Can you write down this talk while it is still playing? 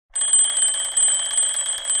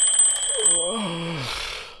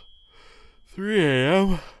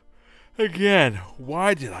Again,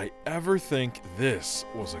 why did I ever think this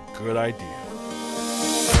was a good idea?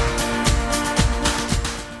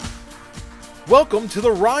 Welcome to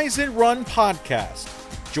the Rise and Run podcast.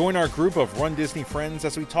 Join our group of Run Disney friends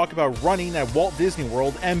as we talk about running at Walt Disney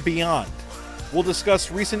World and beyond. We'll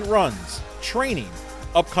discuss recent runs, training,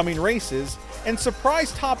 upcoming races, and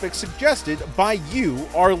surprise topics suggested by you,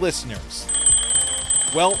 our listeners.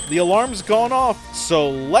 Well, the alarm's gone off, so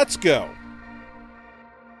let's go.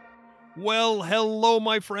 Well, hello,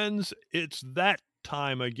 my friends. It's that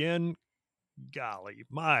time again. Golly,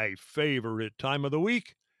 my favorite time of the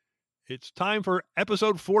week. It's time for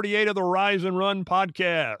episode 48 of the Rise and Run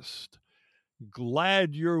podcast.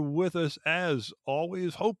 Glad you're with us as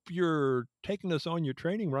always. Hope you're taking us on your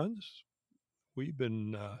training runs. We've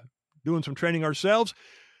been doing some training ourselves.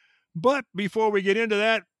 But before we get into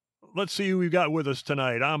that, let's see who we've got with us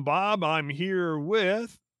tonight. I'm Bob. I'm here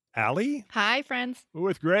with Allie. Hi, friends.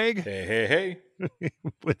 With Greg. Hey.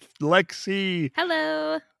 With Lexi.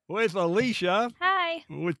 Hello. With Alicia. Hi.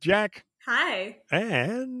 With Jack. Hi.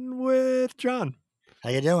 And with John. How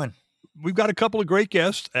you doing? We've got a couple of great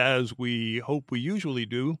guests, as we hope we usually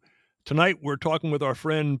do. Tonight, we're talking with our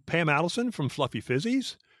friend Pam Allison from Fluffy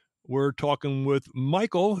Fizzies. We're talking with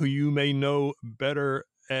Michael, who you may know better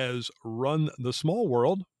as Run the Small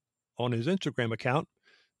World on his Instagram account.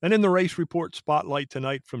 And in the Race Report Spotlight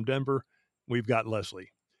tonight from Denver, we've got Leslie.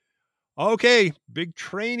 Okay, big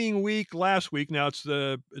training week last week. Now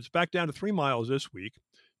it's back down to 3 miles this week.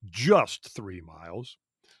 Just 3 miles.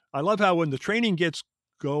 I love how when the training gets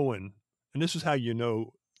going, and this is how you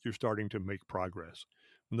know you're starting to make progress.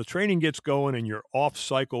 When the training gets going and your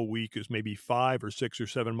off-cycle week is maybe 5 or 6 or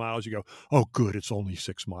 7 miles, you go, oh, good, it's only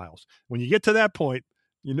 6 miles. When you get to that point,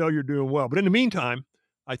 you know you're doing well. But in the meantime,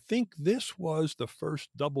 I think this was the first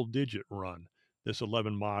double-digit run, this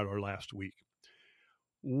 11-miler last week.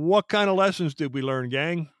 What kind of lessons did we learn,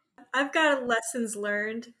 gang? I've got lessons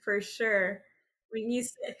learned for sure. When you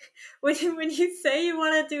say you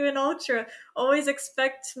want to do an ultra, always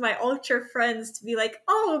expect my ultra friends to be like,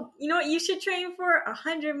 "Oh, you know what? You should train for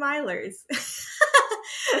 100 milers."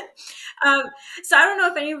 So I don't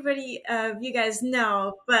know if anybody of you guys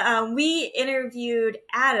know, but we interviewed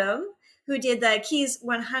Adam, who did the Keys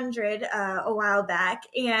 100 a while back,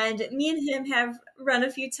 and me and him have run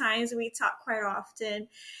a few times. We talk quite often,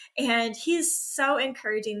 and he's so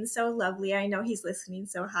encouraging, so lovely. I know he's listening,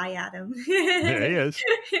 so hi, Adam. Yeah, he is.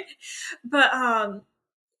 But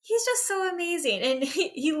he's just so amazing, and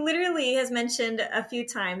he literally has mentioned a few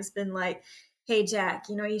times, been like, "Hey, Jack,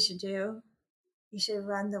 you know what you should do? You should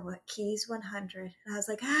run the Keys 100. And I was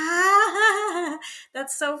like,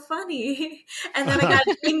 that's so funny. And then I got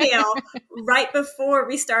an email right before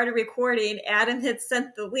we started recording. Adam had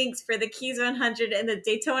sent the links for the Keys 100 and the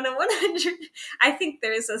Daytona 100. I think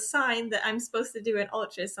there's a sign that I'm supposed to do an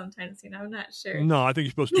ultra sometimes, I'm not sure. No, I think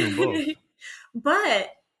you're supposed to do both. But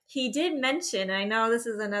he did mention, I know this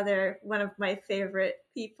is another one of my favorite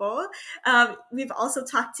people. We've also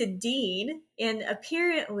talked to Dean, and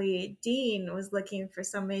apparently Dean was looking for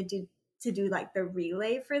somebody to do like the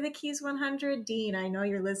relay for the Keys 100. Dean, I know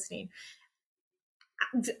you're listening.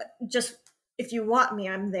 Just if you want me,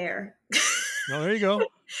 I'm there. Oh, there you go.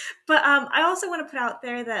 But I also want to put out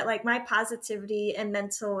there that like my positivity and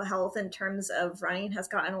mental health in terms of running has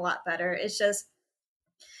gotten a lot better. It's just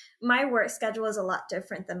my work schedule is a lot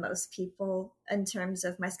different than most people in terms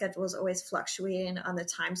of my schedule is always fluctuating on the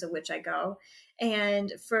times of which I go.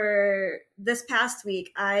 And for this past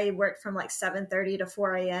week, I worked from like 7:30 to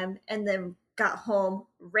 4 a.m. and then got home,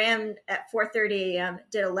 ran at 4:30 a.m.,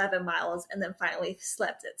 did 11 miles, and then finally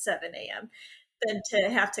slept at 7 a.m. Then to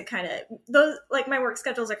have to kind of those, like my work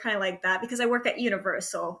schedules are kind of like that because I work at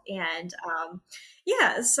Universal, and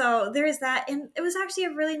so there is that. And it was actually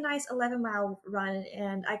a really nice 11-mile run,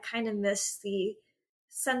 and I kind of miss the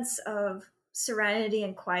sense of serenity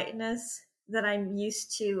and quietness that I'm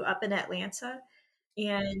used to up in Atlanta.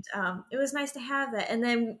 And it was nice to have that. And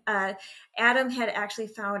then Adam had actually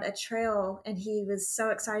found a trail, and he was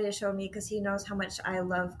so excited to show me because he knows how much I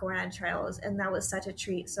love going on trails, and that was such a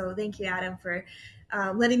treat. So thank you, Adam, for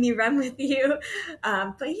letting me run with you.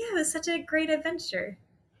 But yeah, it was such a great adventure.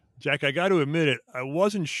 Jack, I got to admit it, I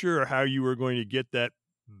wasn't sure how you were going to get that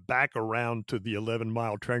back around to the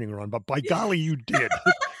 11-mile training run, but by golly, you did.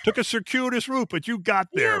 Took a circuitous route, but you got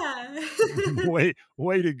there. Yeah.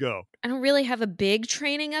 way to go. I don't really have a big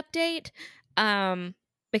training update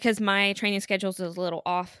because my training schedule is a little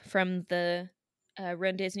off from the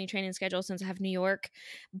Run Disney training schedule since I have New York.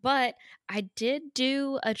 But I did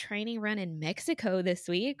do a training run in Mexico this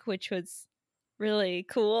week, which was really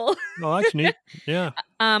cool. Oh, that's neat. Yeah.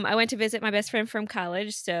 I went to visit my best friend from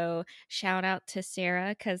college, so shout out to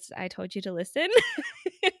Sarah because I told you to listen.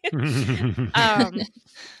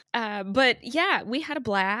 But yeah, we had a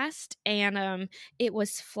blast, and it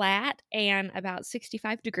was flat and about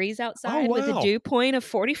 65 degrees outside with a wow. dew point of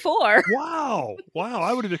 44. Wow.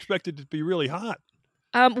 I would have expected it to be really hot.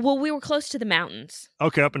 Well, we were close to the mountains.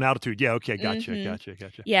 Okay, up in altitude. Yeah, okay, gotcha.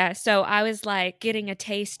 Yeah, so I was like getting a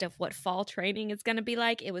taste of what fall training is going to be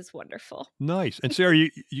like. It was wonderful. Nice. And Sarah,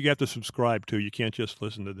 you have to subscribe too. You can't just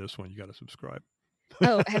listen to this one. You got to subscribe.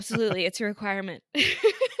 Oh, absolutely. It's a requirement.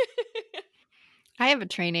 I have a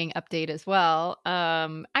training update as well.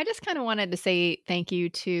 I just kind of wanted to say thank you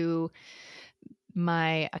to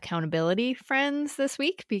my accountability friends this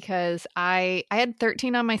week because I had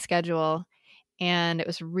 13 on my schedule and it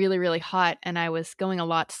was really, really hot and I was going a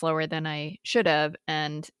lot slower than I should have.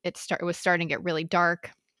 And it was starting to get really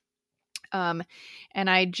dark. And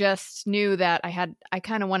I just knew that I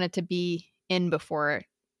kind of wanted to be in before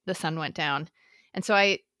the sun went down. And so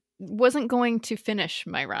I wasn't going to finish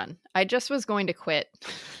my run. I just was going to quit.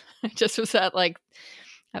 I just was at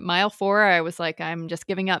mile 4, I was like, I'm just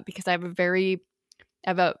giving up because I have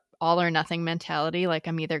a all or nothing mentality. Like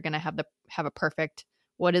I'm either going to have a perfect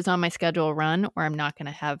what is on my schedule run, or I'm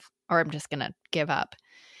just going to give up.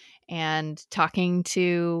 And talking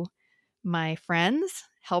to my friends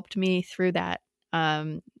helped me through that.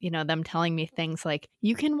 Them telling me things like,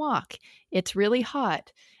 you can walk, it's really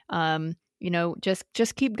hot.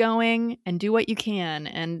 Just keep going and do what you can.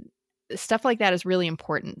 And stuff like that is really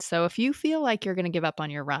important. So if you feel like you're going to give up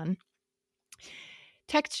on your run,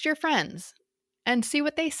 text your friends and see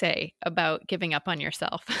what they say about giving up on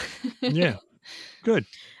yourself. Yeah. Good.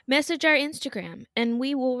 Message our Instagram and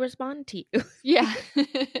we will respond to you. Yeah,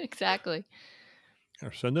 exactly.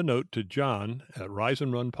 Or send a note to John at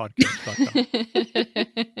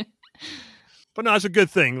riseandrunpodcast.com. But no, it's a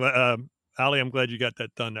good thing. Allie, I'm glad you got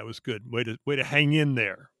that done. That was good. Way to hang in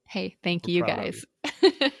there. Hey, thank you guys.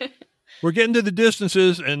 We're getting to the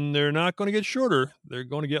distances, and they're not going to get shorter. They're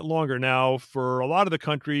going to get longer. Now, for a lot of the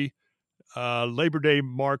country, Labor Day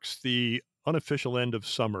marks the unofficial end of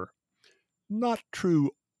summer. Not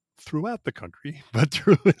true throughout the country, but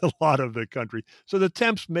through a lot of the country. So the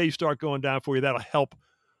temps may start going down for you. That'll help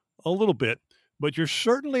a little bit. But you're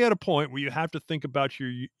certainly at a point where you have to think about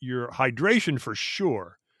your hydration for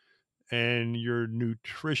sure. And your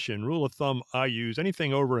nutrition. Rule of thumb I use,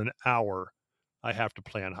 anything over an hour, I have to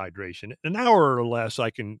plan hydration. An hour or less,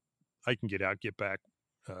 I can get back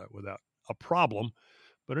without a problem.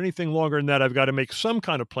 But anything longer than that, I've got to make some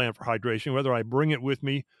kind of plan for hydration, whether I bring it with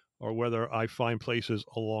me or whether I find places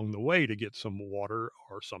along the way to get some water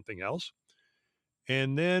or something else.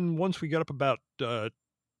 And then once we get up about 2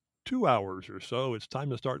 hours or so, it's time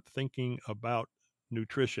to start thinking about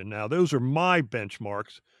nutrition. Now, those are my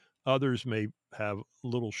benchmarks. Others may have a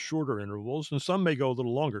little shorter intervals, and some may go a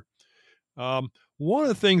little longer. One of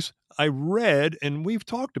the things I read, and we've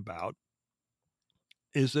talked about,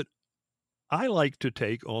 is that I like to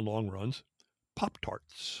take on long runs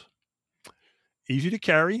Pop-Tarts. Easy to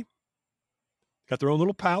carry, got their own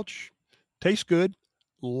little pouch, tastes good,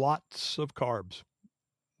 lots of carbs,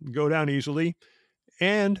 go down easily,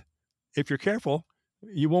 and if you're careful,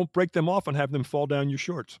 you won't break them off and have them fall down your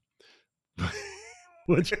shorts.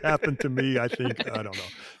 Which happened to me, I think, I don't know.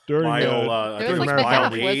 During it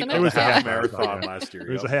was a half marathon last year.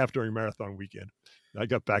 It was a half during marathon weekend. I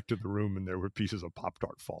got back to the room and there were pieces of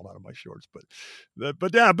Pop-Tart falling out of my shorts. But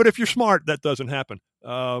if you're smart, that doesn't happen.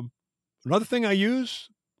 Another thing I use,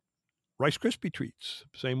 Rice Krispie treats.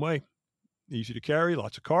 Same way. Easy to carry,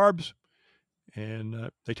 lots of carbs, and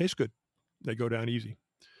they taste good. They go down easy.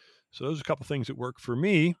 So those are a couple things that work for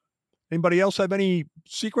me. Anybody else have any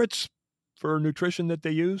secrets for nutrition that they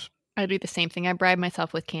use? I do the same thing. I bribe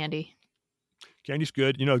myself with candy. Candy's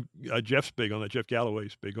good. Jeff's big on that. Jeff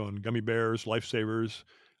Galloway's big on gummy bears, lifesavers.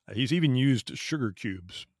 He's even used sugar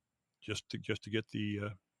cubes just to get the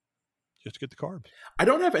carbs. I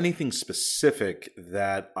don't have anything specific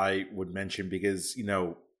that I would mention because,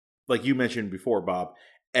 like you mentioned before, Bob,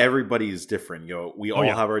 everybody is different. We all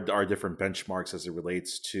have our different benchmarks as it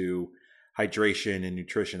relates to hydration and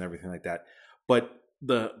nutrition, everything like that. But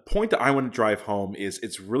the point that I want to drive home is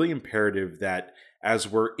it's really imperative that as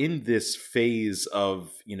we're in this phase of,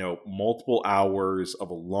 multiple hours of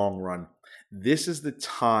a long run, this is the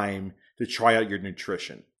time to try out your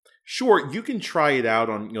nutrition. Sure, you can try it out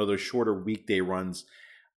on, those shorter weekday runs,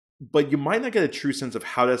 but you might not get a true sense of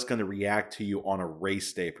how that's going to react to you on a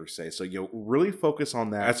race day per se. So, really focus on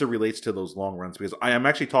that as it relates to those long runs, because I am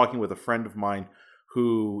actually talking with a friend of mine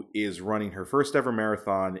who is running her first ever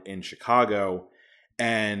marathon in Chicago.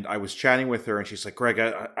 And I was chatting with her, and she's like, Greg,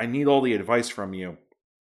 I need all the advice from you.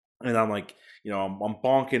 And I'm like, I'm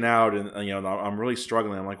bonking out, and I'm really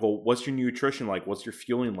struggling. I'm like, well, what's your nutrition like? What's your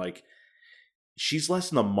fueling like? She's less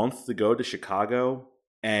than a month to go to Chicago,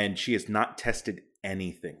 and she has not tested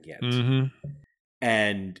anything yet. Mm-hmm.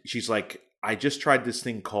 And she's like, I just tried this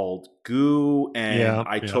thing called GOO, and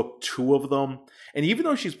I took 2 of them. And even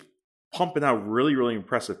though she's pumping out really, really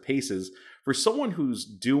impressive paces, for someone who's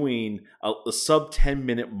doing a sub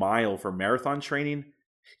 10-minute mile for marathon training,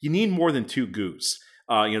 you need more than 2 GOOs,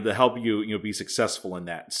 to help you, be successful in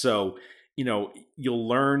that. So, you'll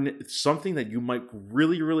learn something that you might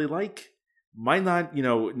really, really like, might not,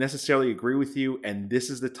 necessarily agree with you. And this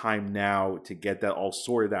is the time now to get that all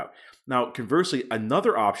sorted out. Now, conversely,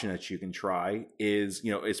 another option that you can try is,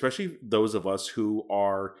 especially those of us who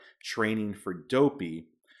are training for dopey,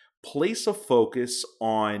 place a focus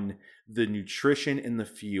on the nutrition and the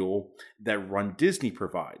fuel that Run Disney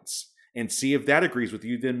provides, and see if that agrees with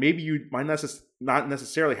you. Then maybe you might not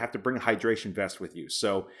necessarily have to bring a hydration vest with you.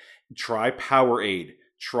 So try Powerade,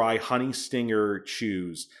 try Honey Stinger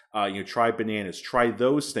chews, try bananas, try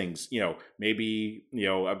those things, maybe,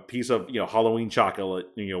 a piece of, Halloween chocolate,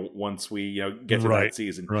 once we, get to that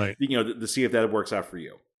season, to see if that works out for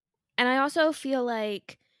you. And I also feel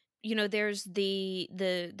like, there's the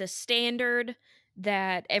standard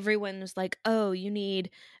that everyone's like, oh, you need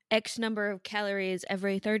X number of calories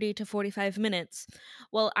every 30 to 45 minutes.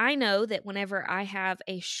 Well, I know that whenever I have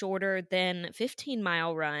a shorter than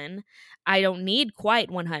 15-mile run, I don't need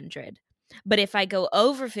quite 100. But if I go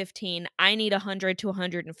over 15, I need 100 to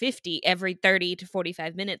 150 every 30 to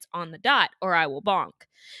 45 minutes on the dot, or I will bonk.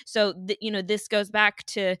 So, this goes back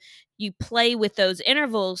to you play with those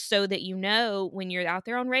intervals so that when you're out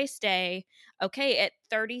there on race day, okay, at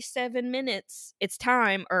 37 minutes, it's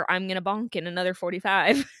time, or I'm going to bonk in another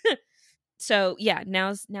 45. So, yeah,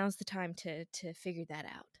 now's the time to figure that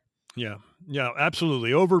out. Yeah,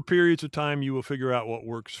 absolutely. Over periods of time, you will figure out what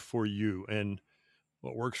works for you. And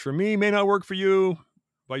what works for me may not work for you,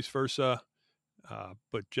 vice versa.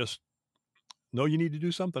 But just know you need to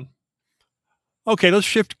do something. Okay, let's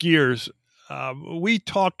shift gears. We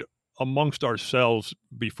talked amongst ourselves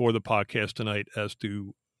before the podcast tonight as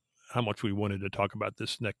to how much we wanted to talk about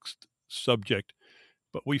this next subject,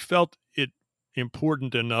 but we felt it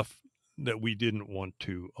important enough that we didn't want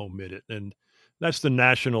to omit it. And that's the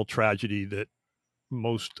national tragedy that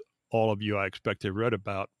most all of you, I expect, have read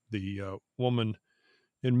about, the woman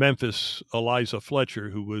in Memphis, Eliza Fletcher,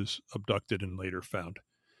 who was abducted and later found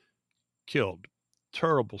killed.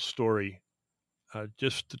 Terrible story.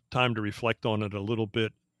 Just time to reflect on it a little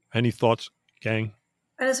bit. Any thoughts, gang?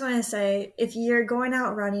 I just want to say, if you're going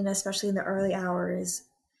out running, especially in the early hours,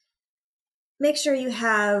 make sure you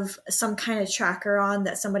have some kind of tracker on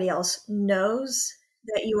that somebody else knows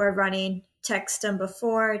that you are running. Text them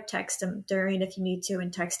before, text them during if you need to,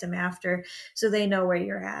 and text them after so they know where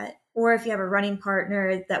you're at. Or if you have a running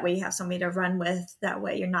partner, that way you have somebody to run with. That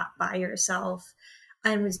way you're not by yourself,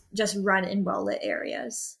 and just run in well-lit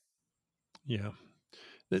areas. Yeah.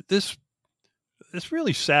 This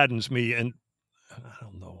really saddens me, and I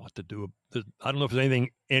don't know what to do. I don't know if there's anything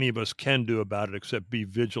any of us can do about it except be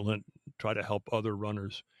vigilant, try to help other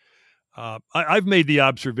runners. I've made the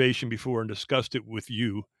observation before and discussed it with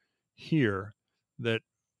you here that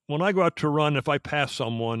when I go out to run, if I pass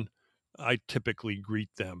someone, I typically greet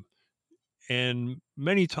them. And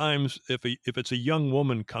many times, if it's a young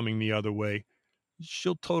woman coming the other way,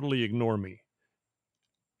 she'll totally ignore me.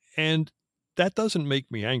 And that doesn't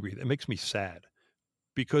make me angry. That makes me sad,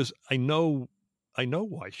 because I know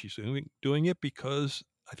why she's doing it, because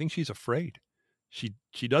I think she's afraid. She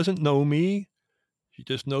doesn't know me. She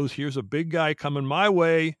just knows here's a big guy coming my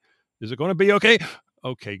way. Is it going to be okay?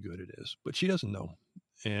 Okay, good, it is. But she doesn't know.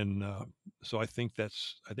 And so I think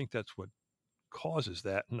that's what causes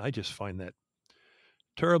that. And I just find that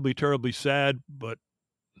terribly, terribly sad, but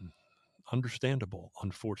understandable,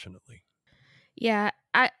 unfortunately. Yeah,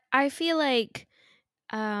 I feel like,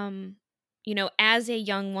 as a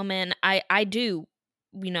young woman, I do,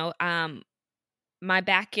 my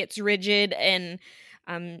back gets rigid, and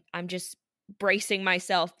I'm just bracing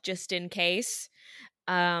myself just in case.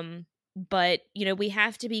 But we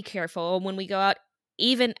have to be careful when we go out.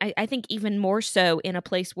 Even I think even more so in a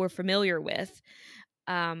place we're familiar with.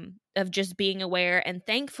 Of just being aware. And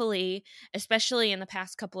thankfully, especially in the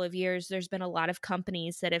past couple of years, there's been a lot of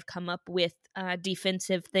companies that have come up with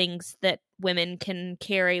defensive things that women can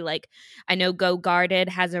carry. Like, I know Go Guarded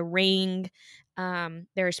has a ring.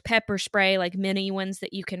 There's pepper spray, like mini ones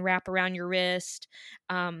that you can wrap around your wrist.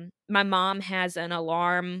 My mom has an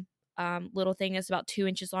alarm little thing is about 2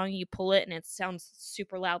 inches long. You pull it and it sounds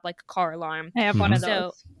super loud, like a car alarm. I have one of So,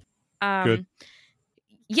 those. Good.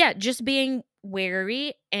 yeah, just being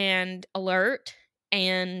wary and alert,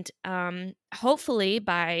 and hopefully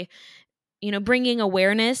by bringing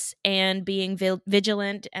awareness and being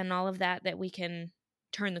vigilant and all of that, that we can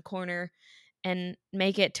turn the corner and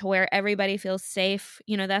make it to where everybody feels safe.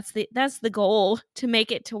 That's the goal, to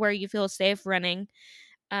make it to where you feel safe running.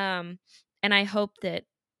 And I hope that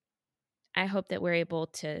we're able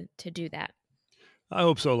to do that. I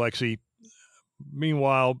hope so, Lexi.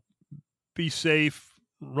 Meanwhile, be safe.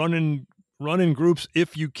 Run in groups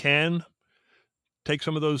if you can. Take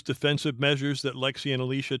some of those defensive measures that Lexi and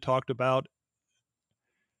Alicia talked about,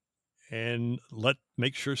 and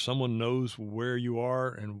make sure someone knows where you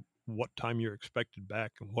are and what time you're expected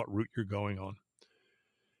back and what route you're going on.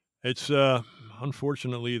 It's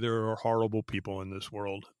unfortunately, there are horrible people in this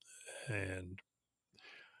world, and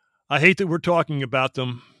I hate that we're talking about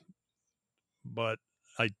them, but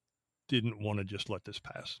I didn't want to just let this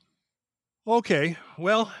pass. Okay,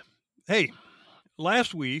 well, hey,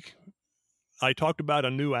 last week I talked about a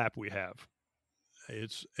new app we have.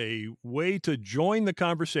 It's a way to join the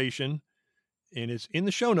conversation, and it's in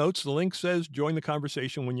the show notes. The link says join the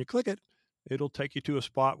conversation. When you click it, it'll take you to a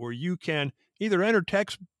spot where you can either enter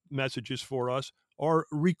text messages for us or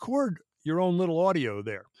record your own little audio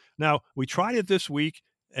there. Now, we tried it this week,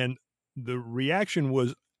 and the reaction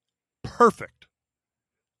was perfect.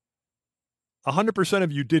 100%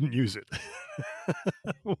 of you didn't use it.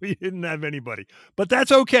 We didn't have anybody, but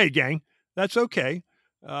that's okay, gang. That's okay.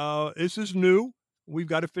 This is new. We've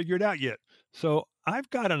got to figure it out yet. So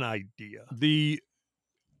I've got an idea.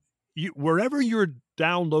 Wherever you're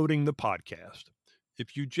downloading the podcast,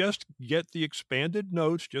 if you just get the expanded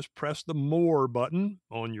notes, just press the more button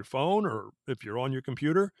on your phone or if you're on your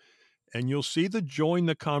computer, and you'll see the join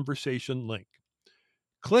the conversation link.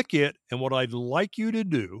 Click it, and what I'd like you to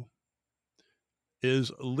do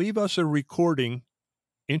is leave us a recording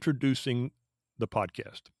introducing the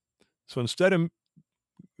podcast. So instead of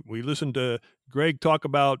we listen to Greg talk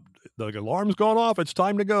about the alarm's gone off, it's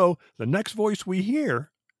time to go, the next voice we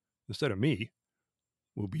hear, instead of me,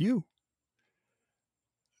 will be you.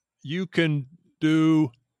 You can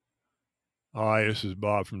do, hi, this is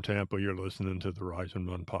Bob from Tampa. You're listening to the Rise and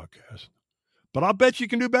Run podcast. But I'll bet you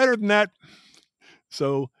can do better than that.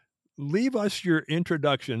 So leave us your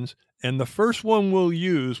introductions, and the first one we'll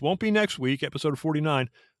use won't be next week, episode 49.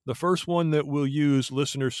 The first one that we'll use,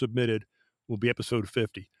 listener submitted, will be episode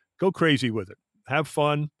 50. Go crazy with it. Have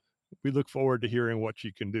fun. We look forward to hearing what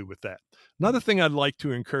you can do with that. Another thing I'd like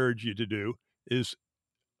to encourage you to do is,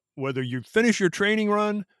 whether you finish your training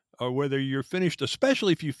run or whether you're finished,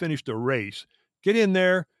 especially if you finished a race, get in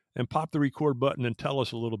there and pop the record button and tell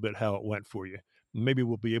us a little bit how it went for you. Maybe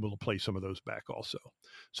we'll be able to play some of those back also.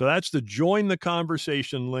 So that's the join the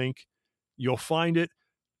conversation link. You'll find it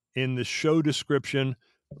in the show description,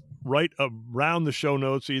 right around the show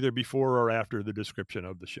notes, either before or after the description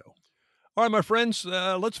of the show. All right, my friends,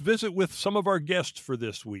 let's visit with some of our guests for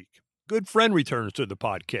this week. Good friend returns to the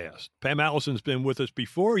podcast. Pam Allison's been with us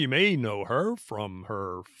before. You may know her from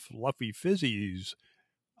her Fluffy Fizzies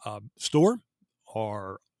store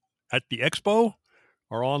or at the expo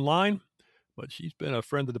or online. But she's been a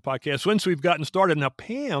friend of the podcast since we've gotten started. Now,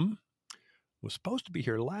 Pam was supposed to be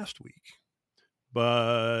here last week,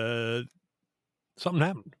 but something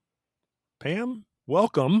happened. Pam,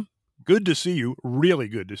 welcome. Good to see you. Really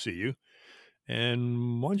good to see you.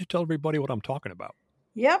 And why don't you tell everybody what I'm talking about?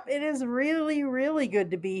 Yep, it is really, really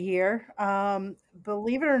good to be here.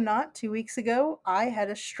 Believe it or not, 2 weeks ago, I had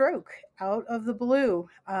a stroke out of the blue.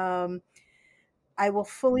 I will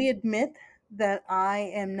fully admit that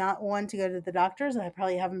I am not one to go to the doctors. I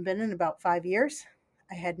probably haven't been in about 5 years.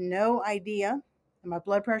 I had no idea. My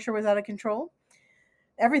blood pressure was out of control.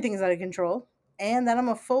 Everything's out of control. And that I'm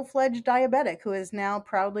a full-fledged diabetic who is now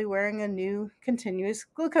proudly wearing a new continuous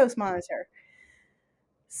glucose monitor.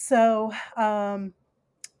 So, that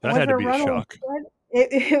had to be a shock.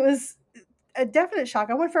 It was a definite shock.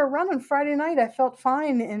 I went for a run on Friday night. I felt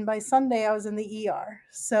fine. And by Sunday, I was in the ER.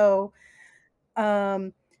 So,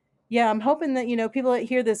 yeah, I'm hoping that, people that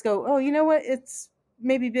hear this go, oh, you know what? It's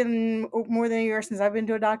maybe been more than a year since I've been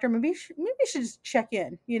to a doctor. Maybe you should just check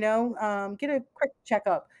in, get a quick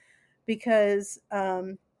checkup, because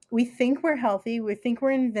we think we're healthy. We think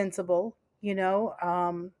we're invincible.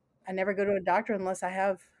 I never go to a doctor unless I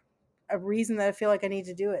have a reason that I feel like I need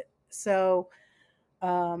to do it. So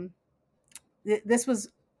this was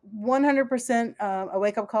 100% a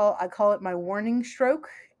wake-up call. I call it my warning stroke.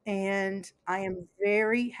 And I am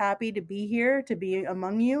very happy to be here, to be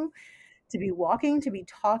among you, to be walking, to be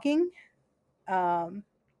talking. I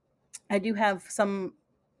do have some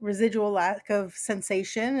residual lack of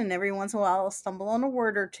sensation, and every once in a while I'll stumble on a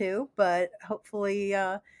word or two, but hopefully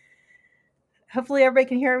everybody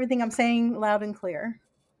can hear everything I'm saying loud and clear.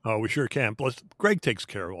 Oh, we sure can. Plus, Greg takes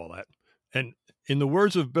care of all that. And in the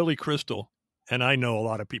words of Billy Crystal, and I know a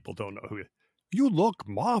lot of people don't know who, you look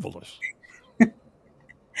marvelous.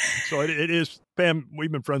 So it is, Pam,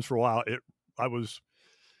 we've been friends for a while. I was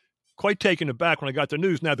quite taken aback when I got the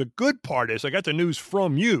news. Now, the good part is I got the news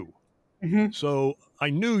from you. Mm-hmm. So I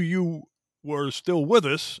knew you were still with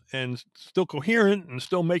us and still coherent and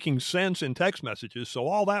still making sense in text messages. So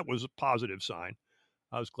all that was a positive sign.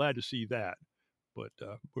 I was glad to see that. But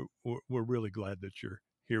we're really glad that you're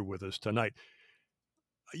here with us tonight.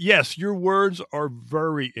 Yes, your words are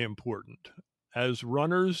very important. As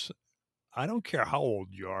runners, I don't care how old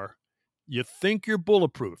you are, you think you're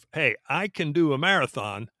bulletproof. Hey, I can do a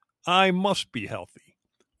marathon. I must be healthy.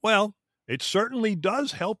 Well, it certainly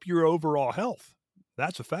does help your overall health.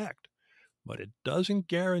 That's a fact. But it doesn't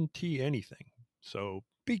guarantee anything. So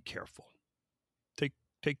be careful.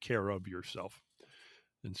 Take care of yourself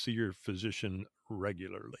and see your physician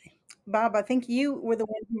regularly. Bob, I think you were the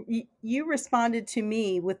one who you responded to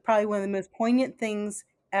me with probably one of the most poignant things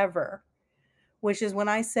ever, which is when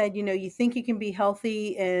I said, you think you can be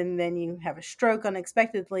healthy and then you have a stroke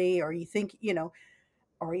unexpectedly, or you think,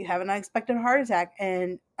 or you have an unexpected heart attack.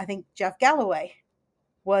 And I think Jeff Galloway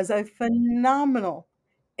was a phenomenal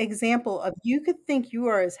example of, you could think you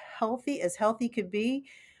are as healthy could be.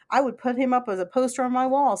 I would put him up as a poster on my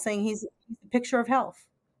wall saying he's a picture of health,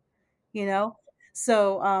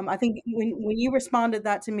 So I think when you responded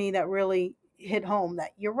that to me, that really hit home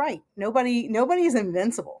that you're right. Nobody is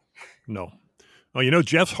invincible. No. Oh,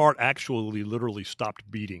 Jeff's heart actually literally stopped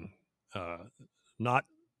beating, not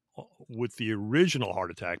with the original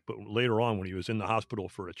heart attack, but later on when he was in the hospital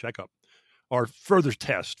for a checkup or further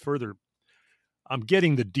test. I'm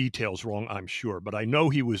getting the details wrong, I'm sure, but I know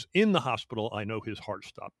he was in the hospital. I know his heart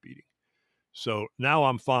stopped beating. So now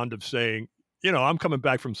I'm fond of saying, I'm coming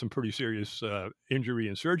back from some pretty serious injury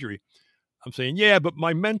and surgery. I'm saying, yeah, but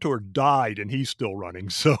my mentor died and he's still running.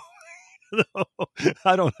 So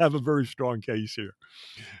I don't have a very strong case here.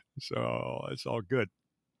 So it's all good.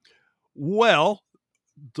 Well,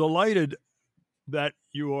 delighted that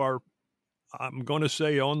you are, I'm going to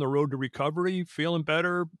say, on the road to recovery, feeling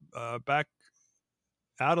better, back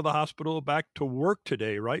out of the hospital, back to work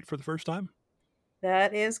today, right? For the first time?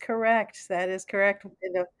 That is correct.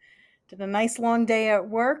 Did a nice long day at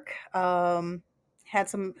work. Had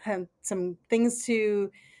some things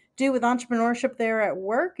to do with entrepreneurship there at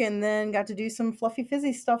work, and then got to do some Fluffy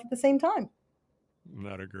Fizzy stuff at the same time.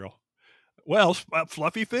 Not a girl. Well,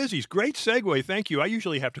 Fluffy Fizzies, great segue. Thank you. I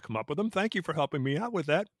usually have to come up with them. Thank you for helping me out with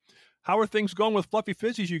that. How are things going with Fluffy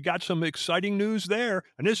Fizzies? You got some exciting news there,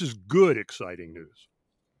 and this is good, exciting news.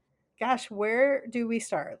 Gosh, where do we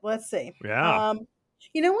start? Let's see. Yeah.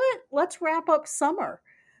 You know what? Let's wrap up summer.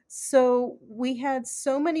 So we had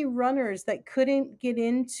so many runners that couldn't get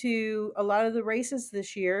into a lot of the races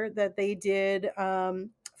this year that they did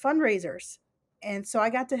fundraisers. And so I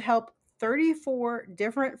got to help 34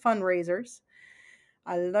 different fundraisers.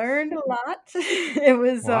 I learned a lot. It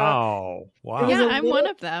was wow. Yeah, I'm one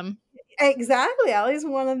of them. Exactly. Allie's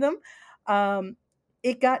one of them.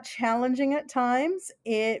 It got challenging at times.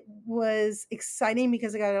 It was exciting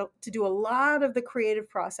because I got to do a lot of the creative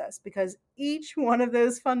process, because each one of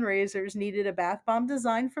those fundraisers needed a bath bomb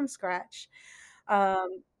design from scratch.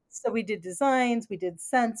 So we did designs, we did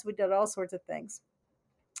scents, we did all sorts of things.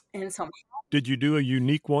 And so, did you do a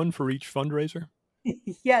unique one for each fundraiser?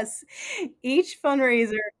 Yes, each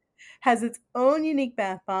fundraiser has its own unique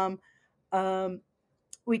bath bomb.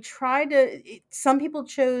 We tried to. Some people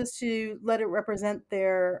chose to let it represent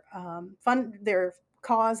their their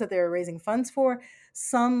cause that they're raising funds for.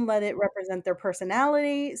 Some let it represent their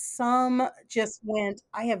personality. Some just went,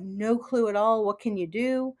 I have no clue at all. What can you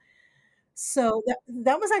do? So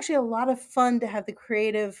that was actually a lot of fun to have the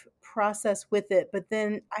creative process with it. But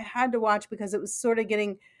then I had to watch, because it was sort of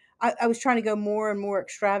getting, I was trying to go more and more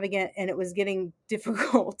extravagant, and it was getting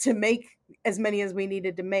difficult to make as many as we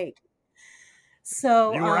needed to make.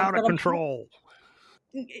 So you were out of control.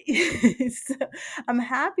 So I'm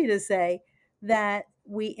happy to say that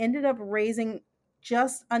we ended up raising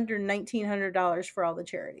just under $1,900 for all the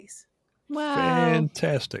charities. Wow.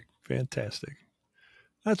 Fantastic.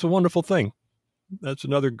 That's a wonderful thing. That's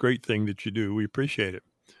another great thing that you do. We appreciate it.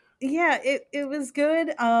 Yeah, it was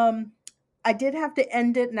good. I did have to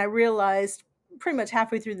end it, and I realized pretty much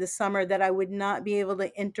halfway through the summer that I would not be able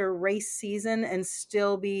to enter race season and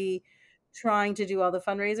still be trying to do all the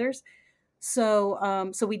fundraisers.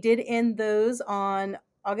 So we did end those on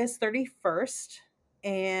August 31st,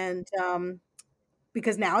 and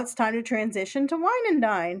because now it's time to transition to Wine and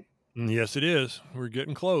Dine. Yes, it is. We're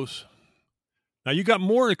getting close. Now, you got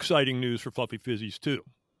more exciting news for Fluffy Fizzies, too.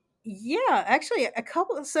 Yeah, actually, a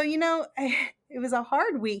couple. So, it was a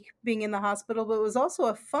hard week being in the hospital, but it was also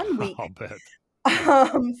a fun week. I'll bet.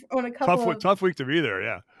 On a couple tough week to be there,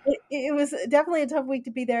 yeah. It was definitely a tough week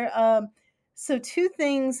to be there. So two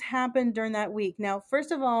things happened during that week. Now,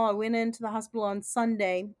 first of all, I went into the hospital on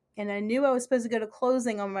Sunday, and I knew I was supposed to go to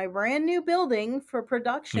closing on my brand new building for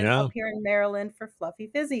production up here in Maryland for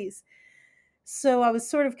Fluffy Fizzies. So I was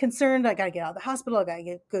sort of concerned. I got to get out of the hospital. I got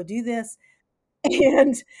to go do this.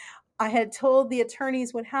 And I had told the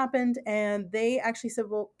attorneys what happened, and they actually said,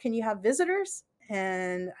 well, can you have visitors?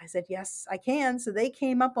 And I said, yes, I can. So they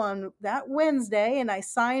came up on that Wednesday, and I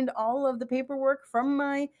signed all of the paperwork from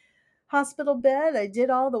my hospital bed. I did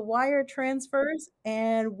all the wire transfers,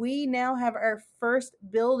 and we now have our first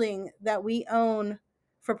building that we own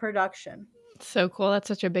for production. So cool. That's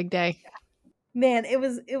such a big day. Man, it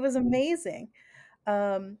was amazing.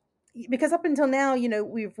 Because up until now,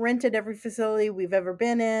 we've rented every facility we've ever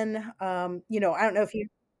been in. I don't know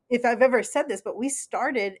if I've ever said this, but we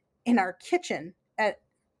started in our kitchen at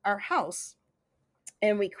our house,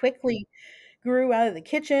 and we quickly grew out of the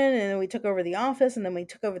kitchen, and then we took over the office, and then we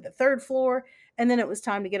took over the third floor, and then it was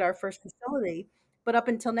time to get our first facility. But up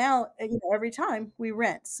until now, every time we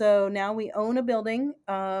rent. So now we own a building.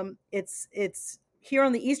 It's here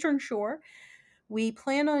on the Eastern Shore. We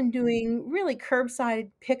plan on doing really curbside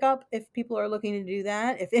pickup if people are looking to do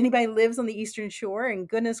that. If anybody lives on the Eastern Shore, and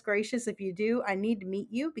goodness gracious, if you do, I need to meet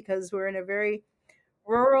you because we're in a very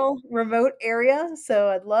rural, remote area. So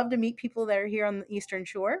I'd love to meet people that are here on the Eastern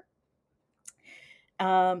Shore.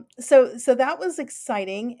 So that was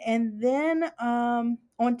exciting. And then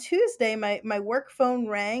on Tuesday, my work phone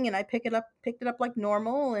rang, and I picked it up like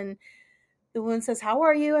normal, and the woman says, how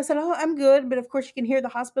are you? I said, oh, I'm good. But of course you can hear the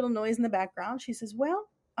hospital noise in the background. She says, well,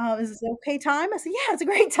 is this okay time? I said, yeah, it's a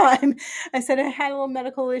great time. I said, I had a little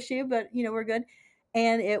medical issue, but we're good.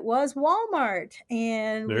 And it was Walmart.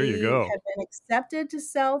 And there you go. have been accepted to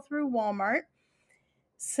sell through Walmart.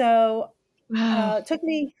 So it took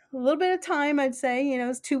me a little bit of time, I'd say.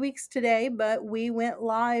 It's 2 weeks today, but we went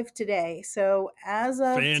live today. So as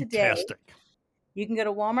of today, you can go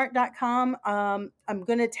to walmart.com. I'm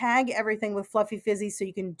going to tag everything with Fluffy Fizzies, so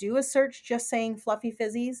you can do a search just saying Fluffy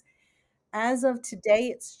Fizzies. As of today,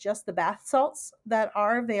 it's just the bath salts that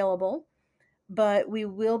are available, but we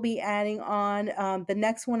will be adding on. The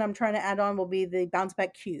next one I'm trying to add on will be the Bounce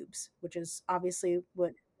Back Cubes, which is obviously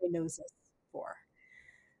what we know this for.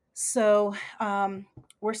 So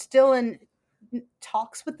we're still in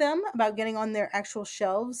talks with them about getting on their actual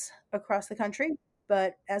shelves across the country.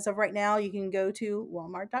 But as of right now, you can go to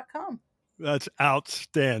walmart.com. That's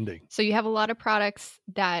outstanding. So you have a lot of products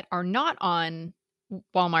that are not on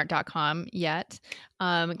walmart.com yet.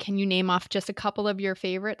 Can you name off just a couple of your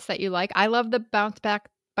favorites that you like? I love the bounce back.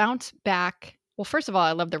 Well, first of all,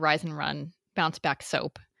 I love the Rise and Run bounce back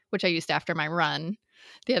soap, which I used after my run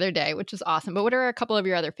the other day, which is awesome. But what are a couple of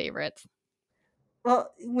your other favorites?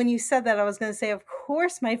 Well, when you said that, I was going to say, of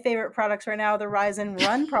course, my favorite products right now are the Rise and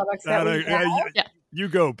Run products that we have. Yeah. You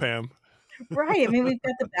go, Pam. Right. I mean, we've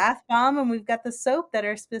got the bath bomb, and we've got the soap that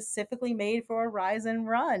are specifically made for Rise and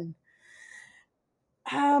Run.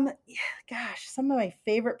 Gosh, some of my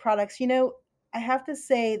favorite products. I have to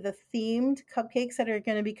say the themed cupcakes that are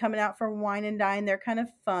going to be coming out for Wine and Dine, they're kind of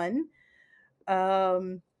fun.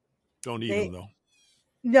 Don't eat them, though.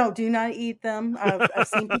 No, do not eat them. I've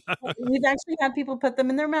seen people, we've actually had people put them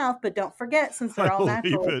in their mouth, but don't forget, since they're all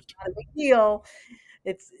natural, it's not a big deal.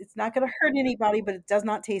 It's not going to hurt anybody, but it does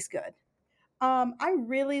not taste good. I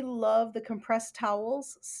really love the compressed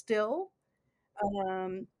towels still.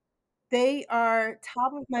 They are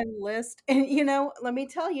top of my list. And, let me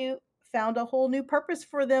tell you, found a whole new purpose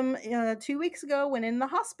for them 2 weeks ago when in the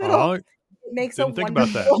hospital. It makes a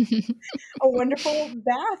wonderful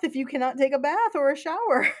bath if you cannot take a bath or a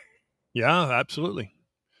shower. Yeah, absolutely.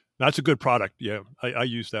 That's a good product. Yeah, I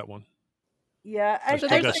use that one. Yeah,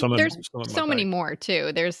 there's so many more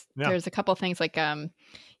too. There's a couple things like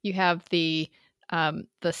you have the hand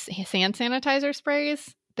sanitizer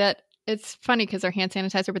sprays that it's funny because they're hand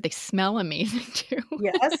sanitizer, but they smell amazing too.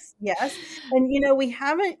 Yes. And we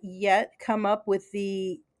haven't yet come up with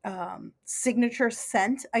the signature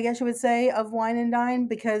scent, I guess you would say, of Wine and Dine,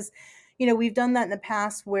 because we've done that in the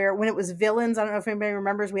past where when it was Villains, I don't know if anybody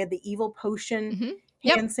remembers, we had the Evil Potion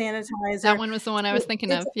hand sanitizer. That one was the one I was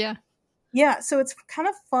thinking of. Yeah, so it's kind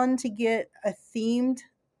of fun to get a themed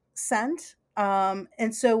scent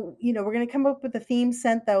And so, we're going to come up with a theme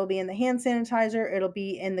scent that will be in the hand sanitizer. It'll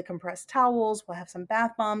be in the compressed towels. We'll have some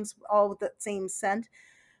bath bombs, all with that same scent.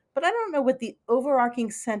 But I don't know what the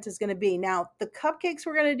overarching scent is going to be. Now, the cupcakes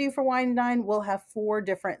we're going to do for Wine and Dine will have 4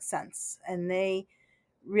 different scents, and they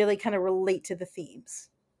really kind of relate to the themes.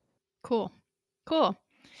 Cool.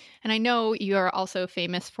 And I know you are also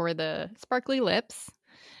famous for the sparkly lips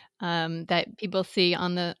that people see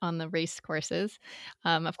on the race courses.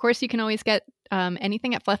 Of course, you can always get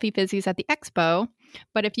anything at Fluffy Fizzies at the expo.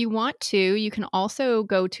 But if you want to, you can also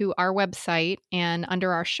go to our website, and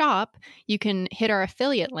under our shop, you can hit our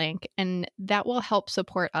affiliate link, and that will help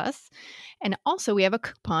support us. And also, we have a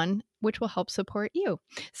coupon which will help support you.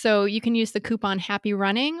 So you can use the coupon Happy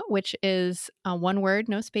Running, which is one word,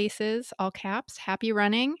 no spaces, all caps, Happy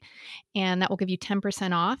Running, and that will give you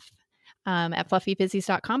 10% off at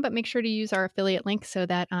fluffyfizzies.com. But make sure to use our affiliate link so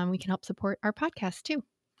that we can help support our podcast too.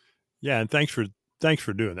 Yeah, and thanks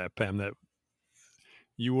for doing that, Pam. That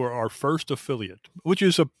you were our first affiliate, which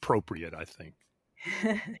is appropriate, I think.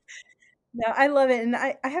 No, I love it. And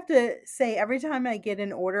I have to say, every time I get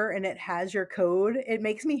an order and it has your code, it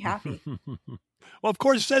makes me happy. Well, of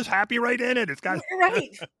course, it says happy right in it. It's got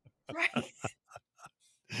Right.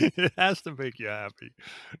 It has to make you happy.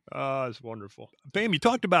 It's wonderful. Pam, you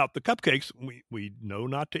talked about the cupcakes. We know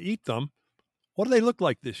not to eat them. What do they look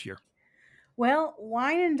like this year? Well,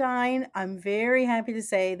 Wine and Dine, I'm very happy to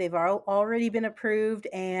say they've already been approved,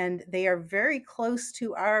 and they are very close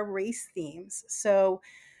to our race themes. So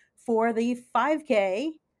for the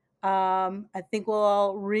 5K, I think we'll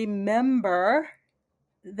all remember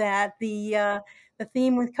that the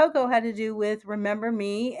theme with Coco had to do with Remember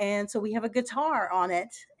Me, and so we have a guitar on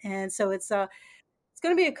it, and so it's going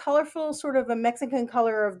to be a colorful sort of a Mexican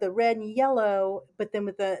color of the red and yellow, but then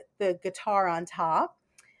with the guitar on top.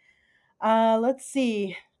 Let's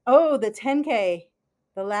see. Oh, the 10K,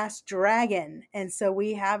 the last dragon, and so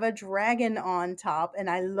we have a dragon on top, and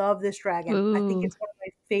I love this dragon. Ooh. I think it's one of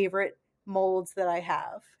my favorite molds that I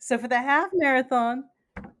have. So for the half marathon,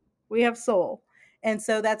 we have Soul. And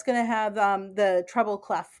so that's going to have the treble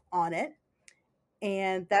clef on it.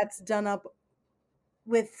 And that's done up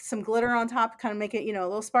with some glitter on top to kind of make it, a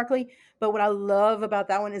little sparkly. But what I love about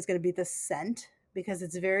that one is going to be the scent, because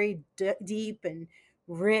it's very deep and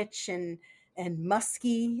rich and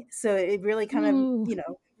musky. So it really kind of,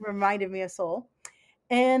 reminded me of Soul.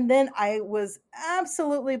 And then I was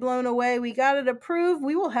absolutely blown away. We got it approved.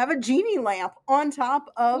 We will have a genie lamp on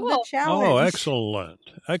top of the challenge. Oh,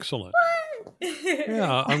 excellent.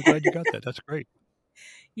 Yeah, I'm glad you got that. That's great.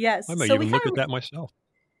 Yes. I may even look at that myself.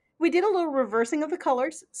 We did a little reversing of the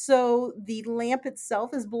colors. So the lamp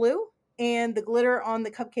itself is blue, and the glitter on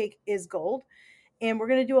the cupcake is gold. And we're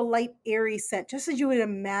going to do a light, airy scent, just as you would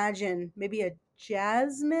imagine, maybe a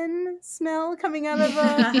jasmine smell coming out of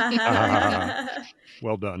a...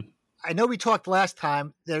 Well done. I know we talked last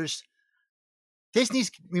time.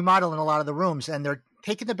 Disney's remodeling a lot of the rooms, and they're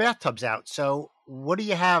taking the bathtubs out. So what do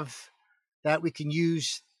you have that we can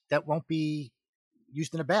use that won't be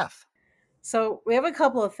used in a bath? So we have a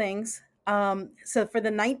couple of things. So for the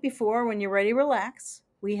night before, when you're ready to relax,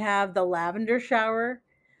 we have the lavender shower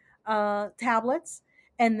tablets.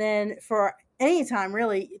 And then for any time,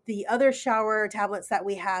 really, the other shower tablets that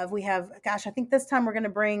we have, gosh, I think this time we're going to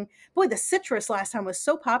bring, the citrus last time was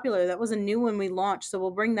so popular. That was a new one we launched. So we'll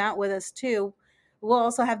bring that with us too. We'll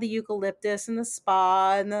also have the eucalyptus and the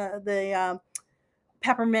spa and the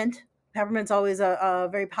peppermint. Peppermint's always a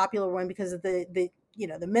very popular one because of the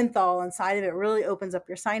menthol inside of it really opens up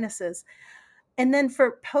your sinuses. And then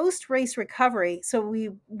for post-race recovery, so we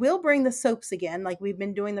will bring the soaps again, like we've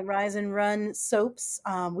been doing the Rise and Run soaps.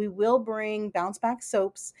 We will bring Bounce Back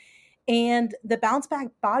soaps and the Bounce Back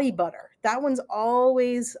body butter. That one's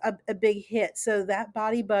always a big hit. So that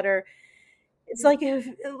body butter, it's like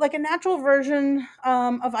a natural version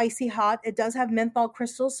of Icy Hot. It does have menthol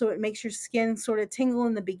crystals, so it makes your skin sort of tingle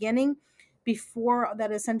in the beginning before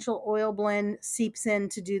that essential oil blend seeps in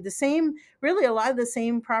to do the same, really a lot of the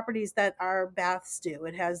same properties that our baths do.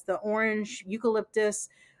 It has the orange, eucalyptus,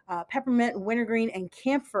 peppermint, wintergreen, and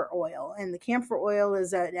camphor oil. And the camphor oil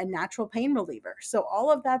is a natural pain reliever. So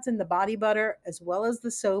all of that's in the body butter, as well as the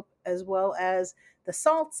soap, as well as the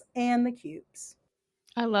salts and the cubes.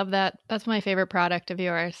 I love that. That's my favorite product of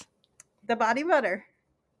yours. The body butter.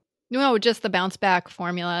 No, just the Bounce Back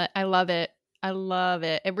formula. I love it.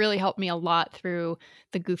 It really helped me a lot through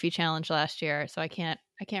the Goofy Challenge last year. So I can't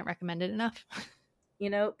recommend it enough.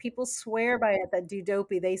 People swear by it that do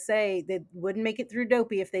Dopey. They say they wouldn't make it through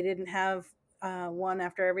Dopey if they didn't have one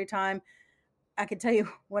after every time. I can tell you,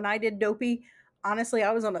 when I did Dopey, honestly,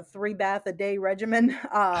 I was on a 3-bath-a-day regimen.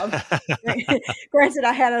 Granted,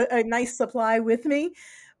 I had a nice supply with me,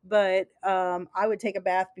 but I would take a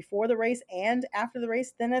bath before the race and after the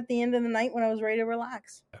race, then at the end of the night when I was ready to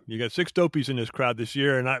relax. You got 6 dopies in this crowd this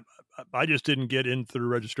year, and I just didn't get in through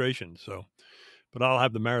registration, so, but I'll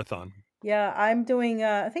have the marathon. Yeah, I'm doing.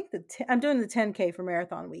 I think I'm doing the 10K for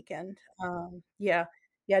marathon weekend. Yeah,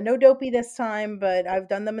 no dopey this time, but I've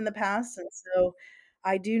done them in the past, and so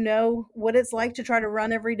I do know what it's like to try to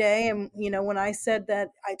run every day. And when I said that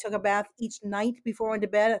I took a bath each night before I went to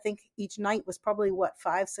bed, I think each night was probably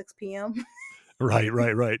 5-6 p.m.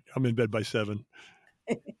 Right. I'm in bed by 7.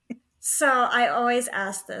 So I always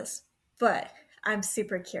ask this, but I'm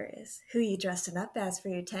super curious. Who you dressing up as for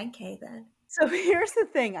your 10K then? So here's the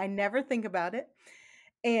thing. I never think about it.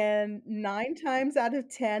 And 9 times out of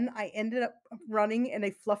 10, I ended up running in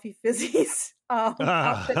a Fluffy Fizzies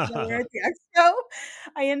outfit that I wear at the expo.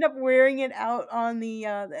 I end up wearing it out on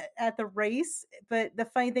at the race. But the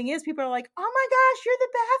funny thing is, people are like, "Oh my gosh, you're the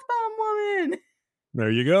bath bomb woman!"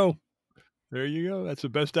 There you go. That's the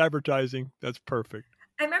best advertising. That's perfect.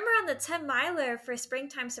 I remember on the 10 miler for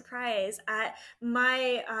Springtime Surprise,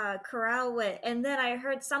 my corral went, and then I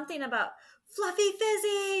heard something about Fluffy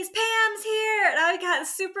Fizzies, Pam's here, and I got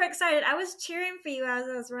super excited. I was cheering for you as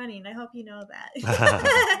I was running. I hope you know that.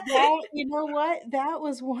 You know what? That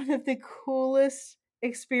was one of the coolest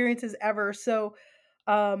experiences ever. So,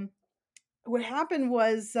 what happened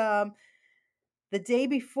was the day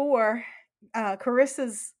before,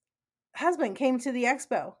 Carissa's husband came to the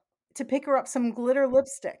expo to pick her up some glitter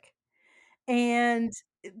lipstick. And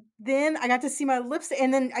then I got to see my lipstick,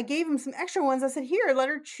 and then I gave him some extra ones. I said, "Here, let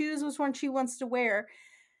her choose which one she wants to wear."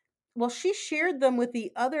 Well, she shared them with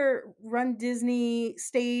the other Run Disney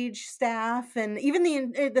stage staff, and even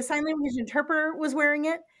the sign language interpreter was wearing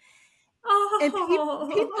it. And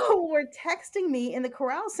people were texting me in the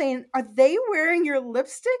corral saying, "Are they wearing your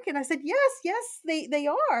lipstick?" And I said, yes, they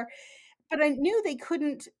are. But I knew they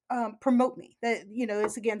couldn't promote me. That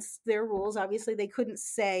it's against their rules. Obviously, they couldn't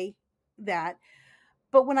say that.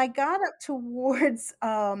 But when I got up towards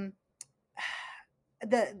the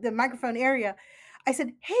microphone area, I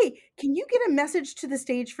said, "Hey, can you get a message to the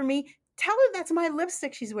stage for me? Tell her that's my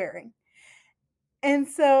lipstick she's wearing." And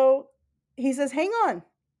so he says, "Hang on,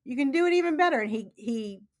 you can do it even better." And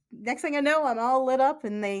he next thing I know, I'm all lit up,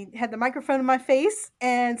 and they had the microphone in my face,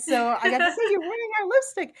 and so I got to say, "You're wearing our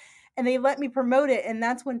lipstick." And they let me promote it, and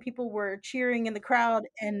that's when people were cheering in the crowd.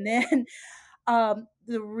 And then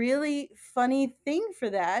the really funny thing for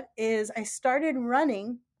that is I started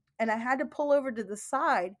running, and I had to pull over to the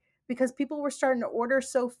side because people were starting to order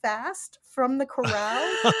so fast from the corral.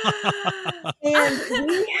 And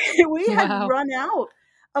we had run out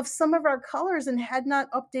of some of our colors and had not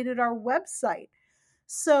updated our website.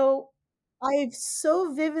 So I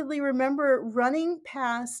so vividly remember running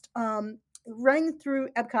through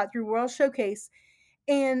Epcot, through World Showcase,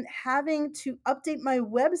 and having to update my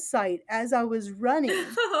website as I was running.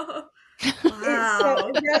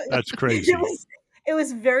 Wow. That's crazy. It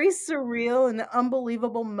was very surreal and an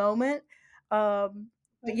unbelievable moment. But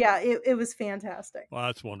yeah, it was fantastic. Well,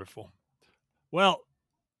 that's wonderful. Well,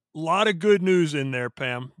 a lot of good news in there,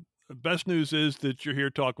 Pam. The best news is that you're here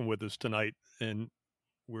talking with us tonight, and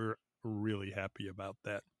we're really happy about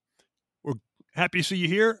that. We're happy to see you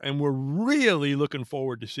here, and we're really looking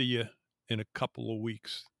forward to see you in a couple of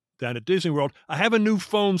weeks down at Disney World. I have a new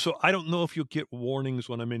phone, so I don't know if you'll get warnings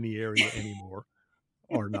when I'm in the area anymore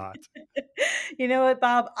or not. You know what,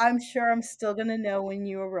 Bob? I'm sure I'm still going to know when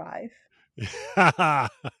you arrive.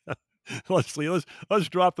 Let's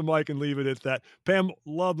drop the mic and leave it at that. Pam,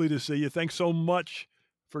 lovely to see you. Thanks so much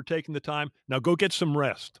for taking the time. Now go get some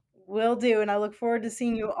rest. Will do, and I look forward to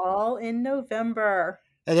seeing you all in November.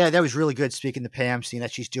 Yeah, that was really good speaking to Pam, seeing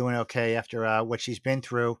that she's doing okay after what she's been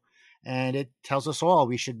through. And it tells us all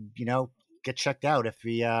we should, get checked out if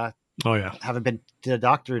we haven't been to the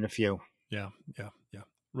doctor in a few. Yeah.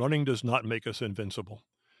 Running does not make us invincible.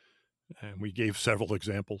 And we gave several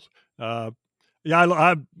examples. I'm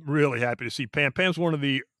really happy to see Pam. Pam's one of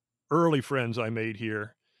the early friends I made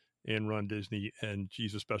here in Run Disney, and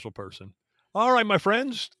she's a special person. All right, my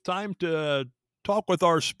friends, time to talk with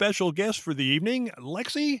our special guest for the evening.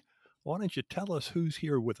 Lexi, why don't you tell us who's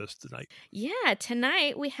here with us tonight? Yeah,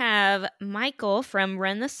 tonight we have Michael from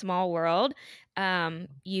Run the Small World.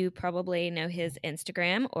 You probably know his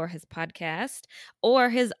Instagram or his podcast or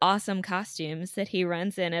his awesome costumes that he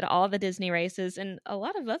runs in at all the Disney races and a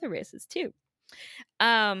lot of other races too.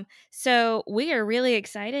 So we are really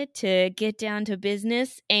excited to get down to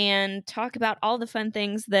business and talk about all the fun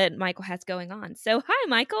things that Michael has going on. So hi,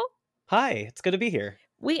 Michael. Hi, it's good to be here.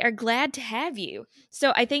 We are glad to have you.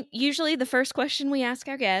 So I think usually the first question we ask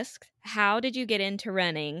our guests, how did you get into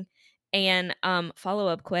running? And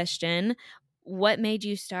follow-up question, what made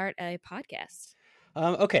you start a podcast?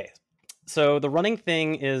 Okay, so the running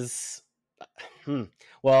thing is,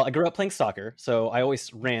 well, I grew up playing soccer, so I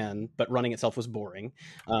always ran, but running itself was boring,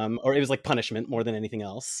 or it was like punishment more than anything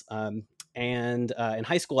else. And in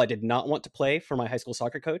high school, I did not want to play for my high school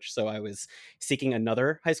soccer coach, so I was seeking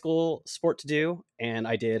another high school sport to do, and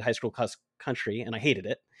I did high school cross country, and I hated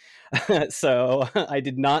it. So I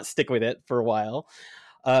did not stick with it for a while.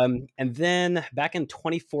 And then back in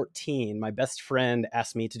 2014, my best friend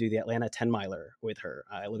asked me to do the Atlanta 10 miler with her.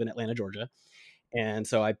 I live in Atlanta, Georgia. And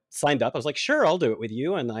so I signed up. I was like, sure, I'll do it with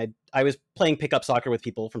you. And I was playing pickup soccer with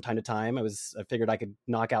people from time to time. I figured I could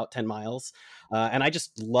knock out 10 miles. And I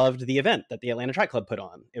just loved the event that the Atlanta Track Club put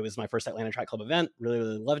on. It was my first Atlanta Track Club event. Really,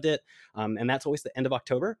 really loved it. And that's always the end of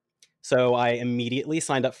October. So I immediately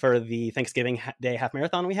signed up for the Thanksgiving Day half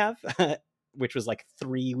marathon we have, which was like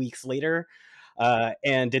 3 weeks later.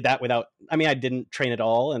 And did that I didn't train at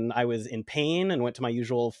all, and I was in pain and went to my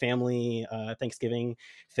usual family Thanksgiving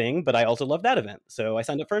thing, but I also loved that event. So I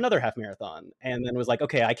signed up for another half marathon and then was like,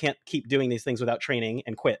 okay, I can't keep doing these things without training,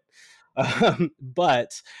 and quit.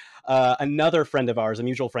 But another friend of ours, a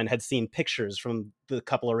mutual friend, had seen pictures from the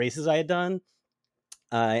couple of races I had done.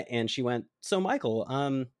 And she went, so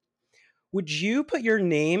Michael, would you put your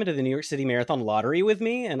name into the New York City Marathon lottery with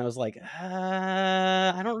me? And I was like,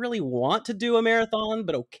 I don't really want to do a marathon,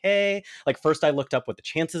 but okay. Like, first I looked up what the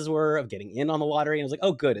chances were of getting in on the lottery, and I was like,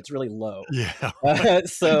 oh, good, it's really low. Yeah.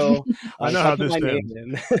 So I know how this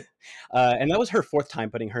ends. And that was her fourth time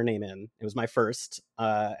putting her name in. It was my first.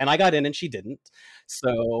 And I got in and she didn't.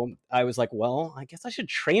 So I was like, well, I guess I should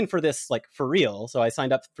train for this, like, for real. So I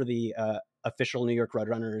signed up for the official New York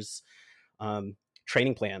Roadrunners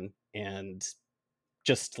training plan and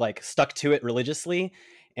just like stuck to it religiously.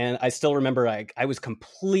 And I still remember I was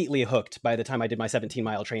completely hooked by the time I did my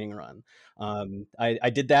 17-mile training run. I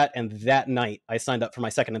did that, and that night I signed up for my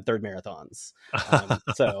second and third marathons.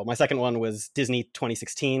 So my second one was Disney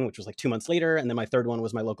 2016, which was like 2 months later, and then my third one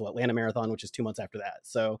was my local Atlanta marathon, which is 2 months after that.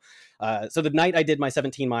 So the night I did my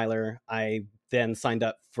 17-miler, I then signed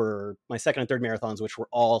up for my second and third marathons, which were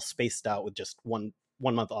all spaced out with just one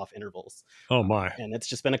month off intervals. Oh my. And it's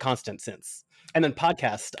just been a constant since. And then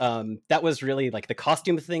podcast, that was really like the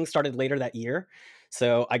costume thing started later that year.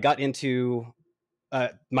 So I got into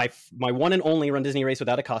my one and only Run Disney race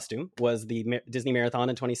without a costume was the Disney Marathon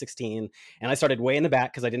in 2016. And I started way in the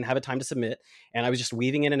back because I didn't have a time to submit. And I was just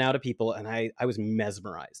weaving in and out of people. And I was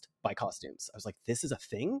mesmerized by costumes. I was like, this is a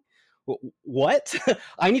thing? What?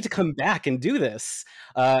 I need to come back and do this.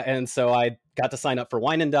 And so I got to sign up for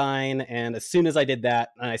Wine and Dine. And as soon as I did that,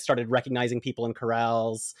 and I started recognizing people in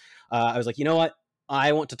corrals, I was like, you know what?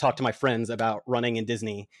 I want to talk to my friends about running in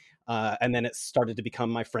Disney. And then it started to become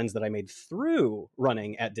my friends that I made through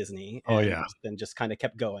running at Disney. And then just kind of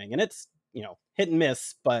kept going. And it's, hit and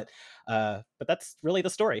miss, but that's really the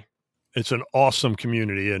story. It's an awesome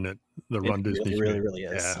community, isn't it? The Run Disney. It really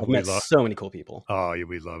is. Yeah, I've met so many cool people. Oh, yeah,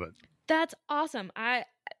 we love it. That's awesome. I,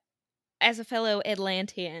 as a fellow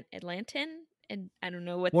Atlantean, and I don't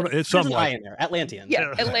know what it's something like in there. Atlantean.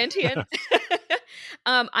 Yeah, Atlantean.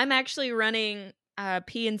 I'm actually running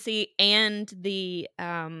PNC and the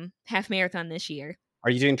half marathon this year. Are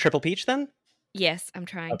you doing Triple Peach then? Yes, I'm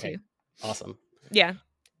trying to. Awesome. Yeah.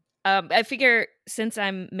 I figure since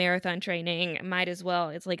I'm marathon training, I might as well.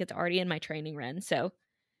 It's like it's already in my training run. So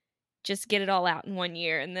just get it all out in 1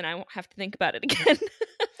 year and then I won't have to think about it again.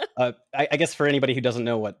 I guess for anybody who doesn't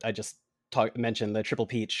know what I just mentioned, the Triple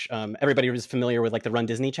Peach, everybody is familiar with like the Run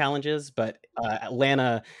Disney challenges, but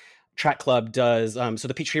Atlanta Track Club does. So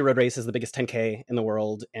the Peachtree Road Race is the biggest 10K in the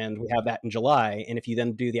world, and we have that in July. And if you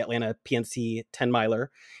then do the Atlanta PNC 10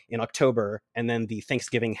 miler in October, and then the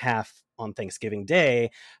Thanksgiving half on Thanksgiving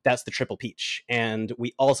Day, that's the Triple Peach. And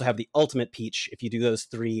we also have the Ultimate Peach if you do those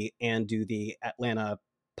three and do the Atlanta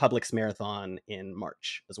Publix Marathon in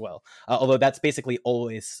March as well. Although that's basically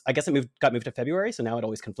always, I guess it got moved to February, so now it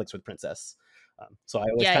always conflicts with Princess. So I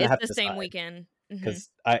always kind of have to decide. It's the same weekend.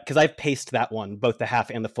 Because I've paced that one, both the half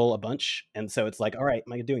and the full, a bunch. And so it's like, all right,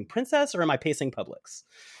 am I doing Princess or am I pacing Publix?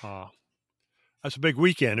 That's a big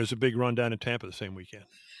weekend. There's a big run down in Tampa the same weekend.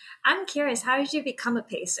 I'm curious, how did you become a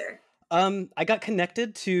pacer? I got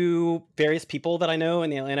connected to various people that I know in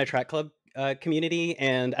the Atlanta Track Club community.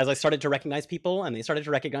 And as I started to recognize people and they started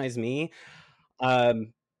to recognize me,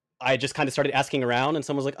 I just kind of started asking around, and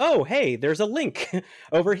someone was like, oh, hey, there's a link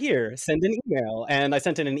over here. Send an email. And I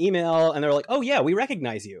sent in an email and they're like, oh yeah, we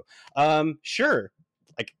recognize you. Sure.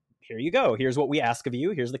 Like, here you go. Here's what we ask of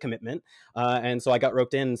you. Here's the commitment. And so I got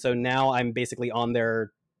roped in. So now I'm basically on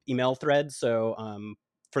their email thread. So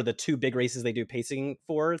for the 2 big races they do pacing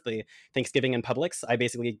for, the Thanksgiving and Publix, I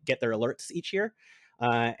basically get their alerts each year.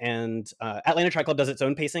 And Atlanta Track Club does its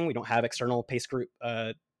own pacing. We don't have external pace group,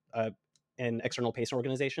 an external pace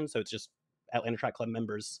organization. So it's just Atlanta Track Club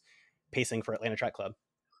members pacing for Atlanta Track Club.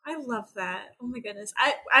 I love that. Oh my goodness.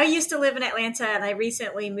 I used to live in Atlanta, and I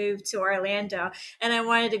recently moved to Orlando, and I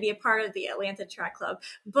wanted to be a part of the Atlanta Track Club,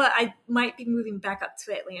 but I might be moving back up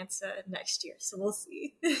to Atlanta next year, so we'll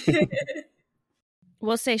see.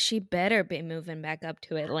 We'll say she better be moving back up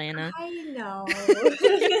to Atlanta. I know.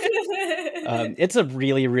 It's a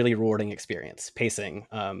really, really rewarding experience, pacing.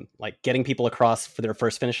 Like getting people across for their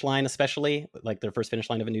first finish line, especially like their first finish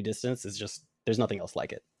line of a new distance, is just, there's nothing else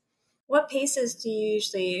like it. What paces do you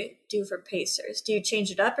usually do for pacers? Do you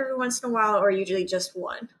change it up every once in a while, or usually just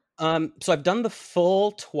one? So I've done the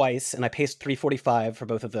full twice, and I paced 3:45 for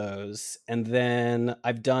both of those. And then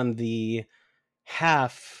I've done the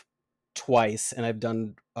half twice, and I've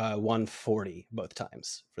done 1:40 both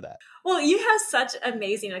times for that. Well, you have such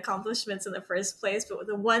amazing accomplishments in the first place, but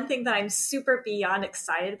the one thing that I'm super beyond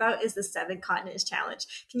excited about is the 7 Continents Challenge.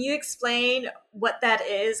 Can you explain what that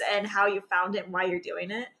is and how you found it and why you're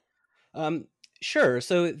doing it? Sure.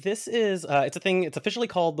 So this is it's a thing. It's officially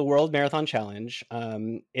called the World Marathon Challenge.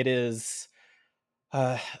 It is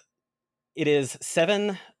 7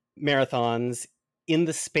 marathons in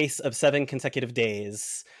the space of 7 consecutive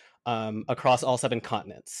days across all 7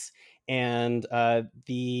 continents. And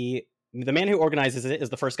the man who organizes it is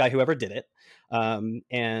the first guy who ever did it.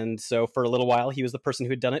 And so for a little while, he was the person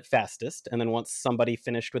who had done it fastest. And then once somebody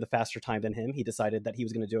finished with a faster time than him, he decided that he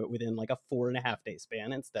was going to do it within like a 4.5 day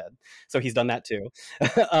span instead. So he's done that too.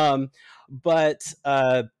 But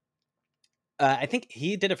I think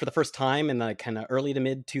he did it for the first time in the kind of early to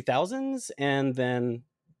mid 2000s, and then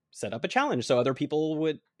set up a challenge so other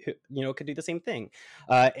people could do the same thing.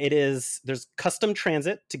 There's custom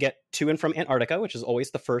transit to get to and from Antarctica, which is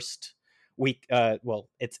always the first week.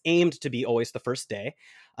 It's aimed to be always the first day.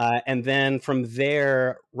 And then from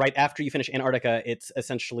there, right after you finish Antarctica, it's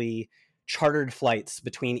essentially chartered flights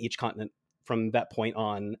between each continent from that point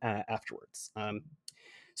on afterwards.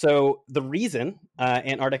 So the reason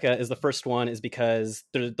Antarctica is the first one is because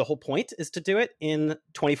the whole point is to do it in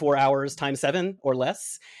 24 hours times 7 or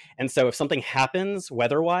less. And so if something happens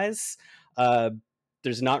weather-wise,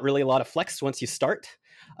 there's not really a lot of flex once you start.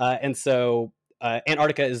 And so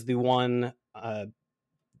Antarctica is the one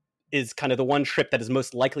is kind of the one trip that is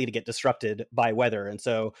most likely to get disrupted by weather. And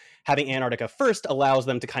so having Antarctica first allows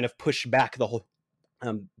them to kind of push back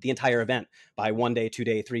the entire event by 1 day, 2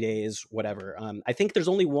 day, 3 days, whatever. I think there's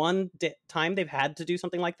only one time they've had to do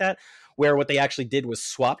something like that, where what they actually did was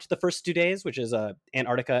swapped the first 2 days, which is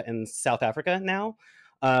Antarctica and South Africa now,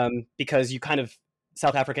 because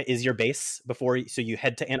South Africa is your base so you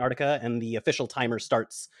head to Antarctica, and the official timer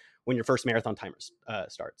starts when your first marathon timer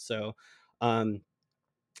starts. So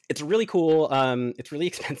it's really cool. It's really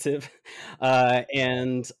expensive.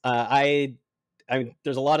 And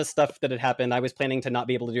there's a lot of stuff that had happened. I was planning to not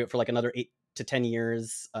be able to do it for like another 8 to 10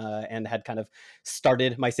 years, and had kind of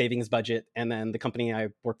started my savings budget. And then the company I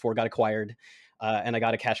work for got acquired, and I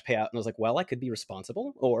got a cash payout. And I was like, well, I could be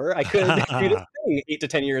responsible, or I could do this thing 8 to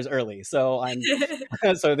 10 years early. So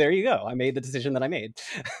so there you go. I made the decision that I made.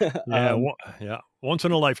 Yeah. Once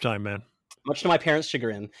in a lifetime, man. Much to my parents'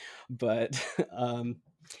 chagrin, but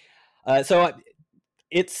so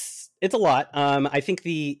it's a lot. I think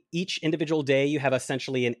each individual day you have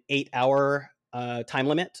essentially an 8-hour time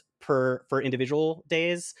limit for individual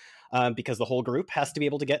days, because the whole group has to be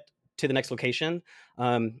able to get to the next location.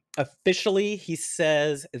 Officially, he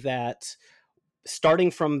says that starting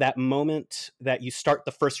from that moment that you start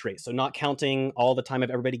the first race, so not counting all the time of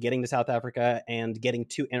everybody getting to South Africa and getting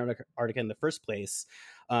to Antarctica in the first place,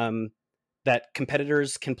 that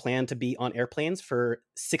competitors can plan to be on airplanes for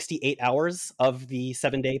 68 hours of the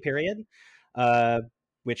 7-day period,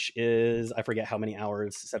 which is, I forget how many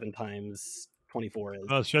hours 7 times 24 is.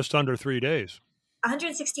 It's just under 3 days.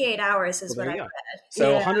 168 hours is what I read.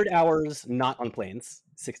 So 100 hours not on planes,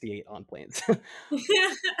 68 on planes.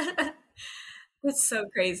 That's so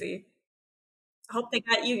crazy. I hope they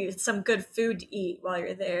got you some good food to eat while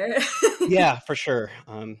you're there. Yeah, for sure.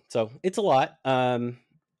 So it's a lot.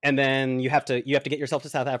 And then you have to get yourself to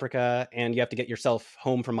South Africa, and you have to get yourself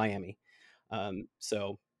home from Miami.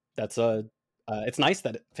 So that's it's nice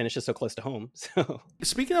that it finishes so close to home. So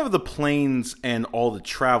speaking of the planes and all the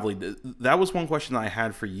traveling, that was one question I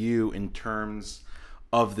had for you in terms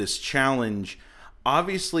of this challenge.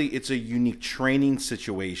 Obviously, it's a unique training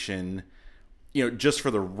situation. just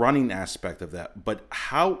for the running aspect of that, but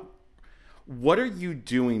what are you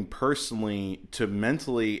doing personally to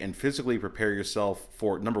mentally and physically prepare yourself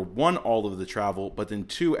for, number one, all of the travel, but then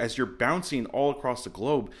two, as you're bouncing all across the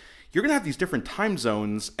globe, you're going to have these different time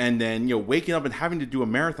zones, and then, waking up and having to do a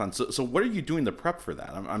marathon. So what are you doing to prep for that?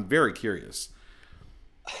 I'm very curious.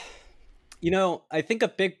 I think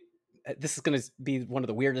this is going to be one of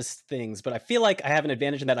the weirdest things, but I feel like I have an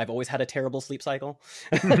advantage in that I've always had a terrible sleep cycle.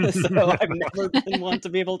 So I've never been one to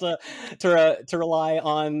be able to rely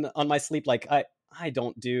on my sleep. Like I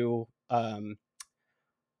don't do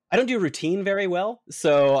routine very well.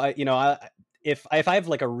 So if I have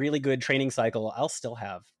like a really good training cycle, I'll still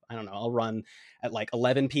have, I don't know, I'll run at like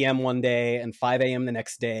 11 p.m. one day and 5 a.m. the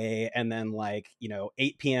next day. And then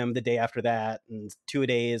 8 p.m. the day after that, and 2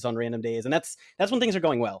 days on random days. And that's when things are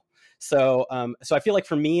going well. So I feel like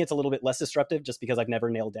for me, it's a little bit less disruptive just because I've never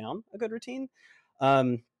nailed down a good routine.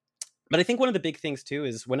 But I think one of the big things too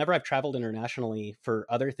is whenever I've traveled internationally for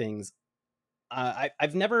other things,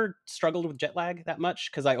 I've never struggled with jet lag that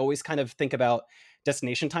much because I always kind of think about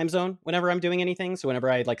destination time zone whenever I'm doing anything. So whenever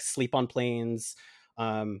I sleep on planes,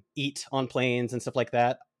 eat on planes and stuff like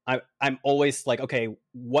that, I'm always like, okay,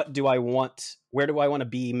 what do I want? Where do I want to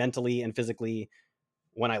be mentally and physically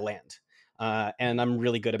when I land? And I'm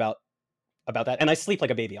really good about that. And I sleep like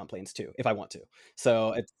a baby on planes too, if I want to.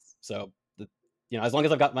 So as long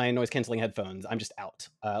as I've got my noise canceling headphones, I'm just out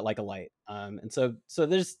like a light. And so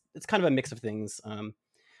it's kind of a mix of things. And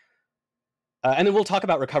then we'll talk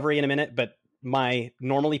about recovery in a minute, but my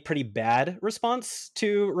normally pretty bad response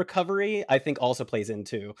to recovery, I think also plays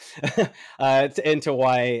into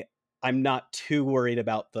why I'm not too worried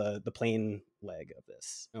about the plane leg of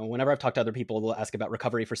this. Whenever I've talked to other people, they'll ask about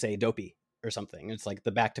recovery for, say, dopey or something. It's like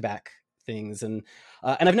the back-to-back things. And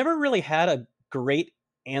I've never really had a great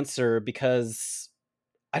answer because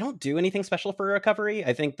I don't do anything special for recovery.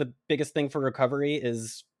 I think the biggest thing for recovery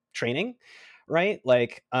is training, right?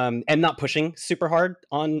 And not pushing super hard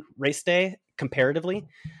on race day comparatively.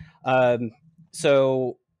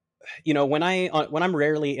 So when I'm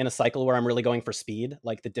rarely in a cycle where I'm really going for speed,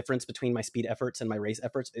 like the difference between my speed efforts and my race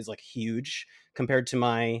efforts is huge compared to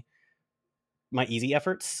my easy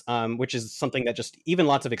efforts, which is something that just even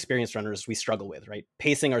lots of experienced runners, we struggle with, right?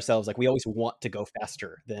 Pacing ourselves. We always want to go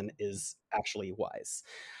faster than is actually wise.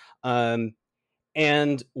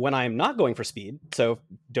 And when I'm not going for speed, so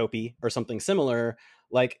dopey or something similar,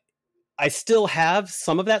 I still have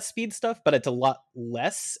some of that speed stuff, but it's a lot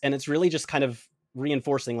less. And it's really just kind of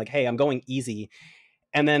reinforcing hey, I'm going easy.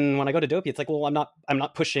 And then when I go to dopey, it's well, I'm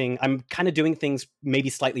not pushing. I'm kind of doing things maybe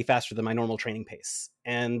slightly faster than my normal training pace.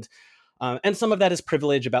 And some of that is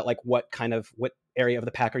privilege about what area of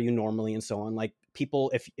the pack are you normally and so on.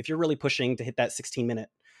 People, if you're really pushing to hit that 16-minute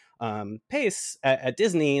pace at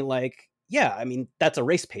Disney, yeah, I mean, that's a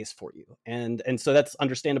race pace for you. And so that's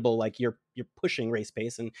understandable. You're pushing race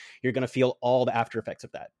pace and you're going to feel all the after effects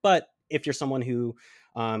of that. But if you're someone who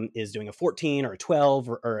is doing a 14 or a 12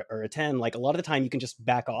 or a 10, a lot of the time you can just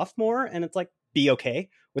back off more and it's be okay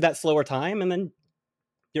with that slower time. And then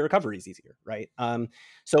your recovery is easier, right?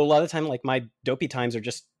 So a lot of the time, my dopey times are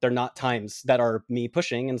they're not times that are me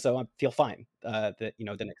pushing, and so I feel fine the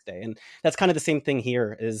next day. And that's kind of the same thing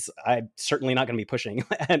here. Is I'm certainly not going to be pushing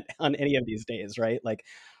on any of these days, right?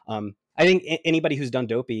 I think anybody who's done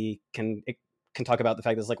dopey can talk about the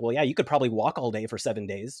fact that it's well, yeah, you could probably walk all day for 7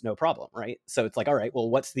 days, no problem, right? So it's all right, well,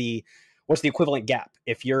 what's the equivalent gap?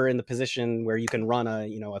 If you're in the position where you can run a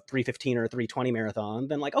 3:15 or a 3:20 marathon,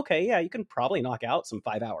 then okay, yeah, you can probably knock out some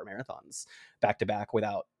 5-hour marathons back to back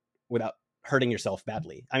without hurting yourself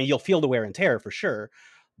badly. I mean, you'll feel the wear and tear for sure,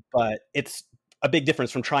 but it's a big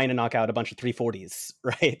difference from trying to knock out a bunch of 340s,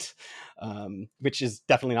 right? Which is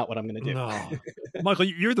definitely not what I'm going to do. No. Michael,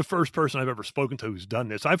 you're the first person I've ever spoken to who's done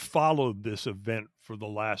this. I've followed this event for the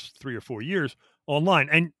last 3 or 4 years online.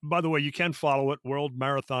 And by the way, you can follow it,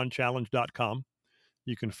 worldmarathonchallenge.com.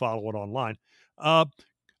 You can follow it online. I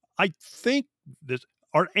think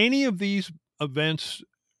are any of these events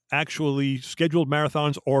actually scheduled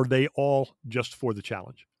marathons, or are they all just for the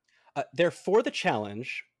challenge? They're for the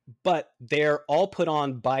challenge, but they're all put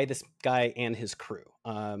on by this guy and his crew.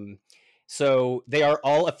 So they are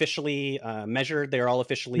all officially measured. They're all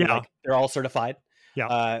officially they're all certified.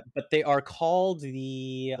 Yeah. But they are called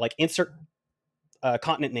the insert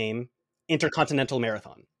continent name Intercontinental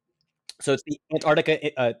Marathon. So it's the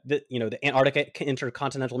Antarctica, the Antarctica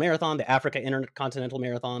Intercontinental Marathon, the Africa Intercontinental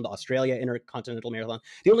Marathon, the Australia Intercontinental Marathon.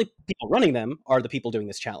 The only people running them are the people doing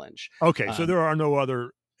this challenge. Okay, so there are no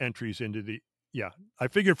other entries into the. Yeah, I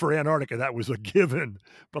figured for Antarctica that was a given,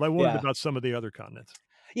 but I wondered about some of the other continents.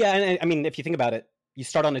 Yeah, and I mean, if you think about it, you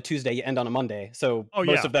start on a Tuesday, you end on a Monday. So Oh,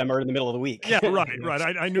 most yeah. of them are in the middle of the week. Yeah, right, You know,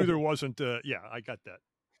 right. I knew there wasn't. Yeah, I got that.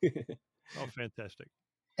 Oh, fantastic.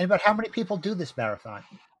 And about how many people do this marathon?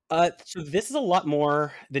 So this is a lot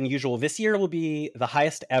more than usual. This year will be the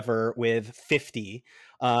highest ever with 50.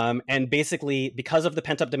 And basically, because of the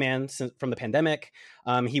pent-up demand from the pandemic,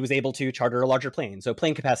 he was able to charter a larger plane. So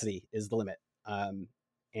plane capacity is the limit.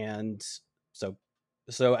 And so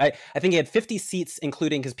I think he had 50 seats,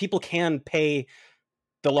 including, because people can pay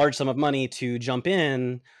the large sum of money to jump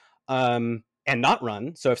in and not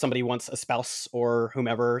run. So if somebody wants a spouse or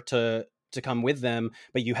whomever to come with them,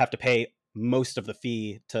 but you have to pay most of the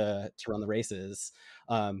fee to run the races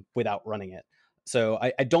without running it. So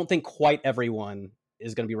I don't think quite everyone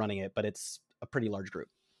is going to be running it, but it's a pretty large group.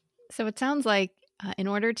 So it sounds like in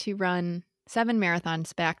order to run 7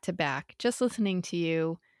 marathons back to back, just listening to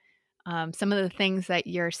you, some of the things that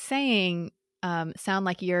you're saying sound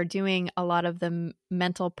like you're doing a lot of the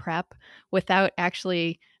mental prep without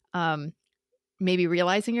actually maybe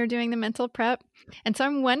realizing you're doing the mental prep. And so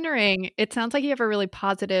I'm wondering, it sounds like you have a really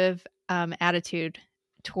positive attitude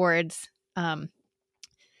towards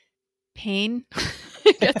pain.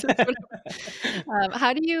 I guess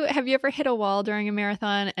have you ever hit a wall during a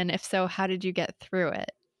marathon? And if so, how did you get through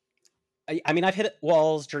it? I mean, I've hit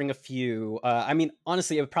walls during a few. I mean,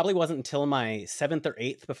 honestly, it probably wasn't until my 7th or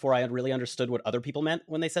 8th before I had really understood what other people meant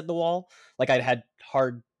when they said the wall. Like, I'd had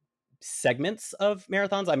hard segments of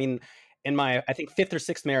marathons. I mean, in my, I think 5th or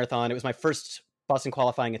 6th marathon, it was my first Boston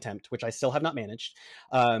qualifying attempt, which I still have not managed.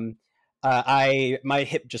 My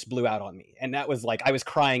hip just blew out on me, and that was like, I was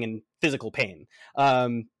crying in physical pain.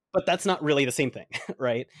 But that's not really the same thing,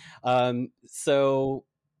 right? So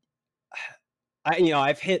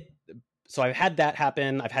I've had that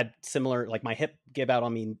happen. I've had similar, like my hip give out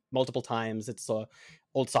on me multiple times. It's a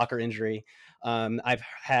old soccer injury. I've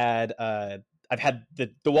had the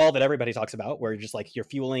wall that everybody talks about, where you're just like, your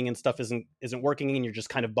fueling and stuff isn't working, and you're just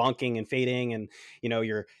kind of bonking and fading, and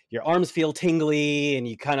your arms feel tingly, and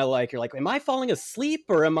you kind of like, you're like, am I falling asleep,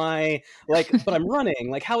 or am I like, but I'm running,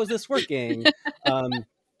 like, how is this working?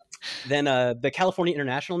 Then the California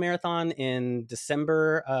International Marathon in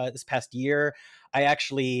December this past year, I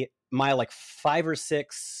actually, my like 5 or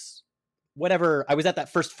 6, whatever, I was at that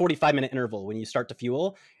first 45-minute interval when you start to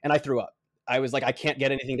fuel, and I threw up. I was like, I can't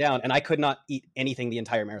get anything down, and I could not eat anything the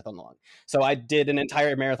entire marathon long. So I did an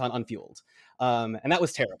entire marathon unfueled, and that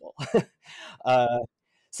was terrible.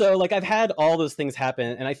 So like, I've had all those things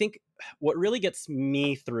happen, and I think what really gets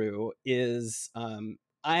me through is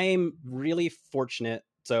I'm really fortunate.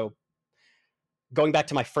 So going back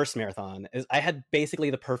to my first marathon, is I had basically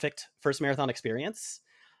the perfect first marathon experience.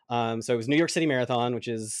 So it was New York City Marathon, which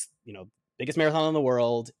is, biggest marathon in the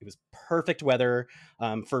world. It was perfect weather.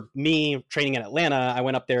 For me, training in Atlanta, I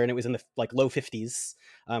went up there and it was in the like low 50s,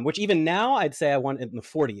 which even now I'd say I want in the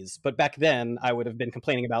 40s. But back then I would have been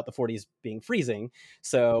complaining about the 40s being freezing.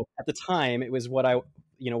 So at the time it was what I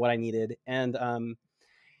needed. And,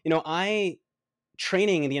 I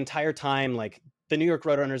training the entire time, like the New York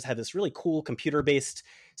Roadrunners had this really cool computer-based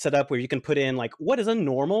setup where you can put in like, what is a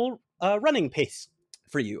normal running pace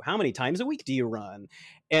for you? How many times a week do you run?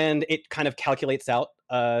 And it kind of calculates out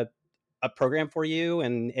a program for you,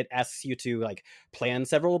 and it asks you to like plan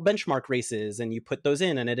several benchmark races, and you put those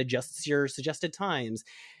in, and it adjusts your suggested times.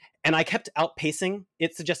 And I kept outpacing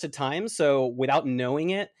its suggested times. So without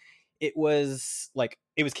knowing it, it was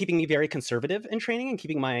keeping me very conservative in training and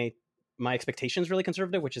keeping my expectations really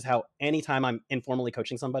conservative, which is how anytime I'm informally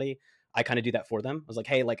coaching somebody, I kind of do that for them. I was like,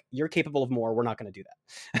 hey, like, you're capable of more. We're not going to do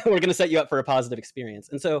that. We're going to set you up for a positive experience.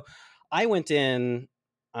 And so I went in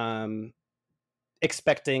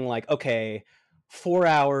expecting like, okay, 4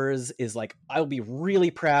 hours is like, I'll be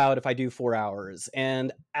really proud if I do 4 hours.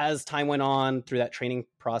 And as time went on through that training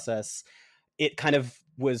process, it kind of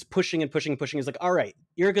was pushing and pushing and pushing. It's like, all right,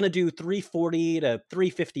 you're going to do 340 to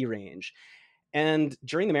 350 range. And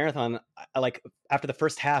during the marathon, like after the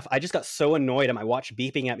first half, I just got so annoyed at my watch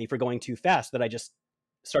beeping at me for going too fast that I just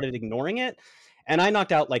started ignoring it. And I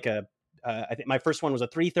knocked out like I think my first one was a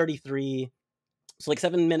 3:33. So like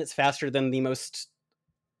 7 minutes faster than the most,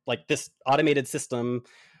 like this automated system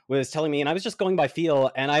was telling me. And I was just going by feel.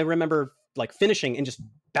 And I remember like finishing and just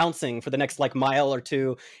bouncing for the next like mile or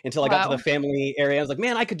two until I got to the family area. I was like,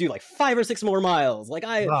 man, I could do like 5 or 6 more miles. Like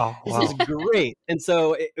this is great. And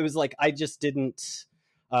so it was like, I just didn't,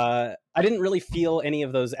 I didn't really feel any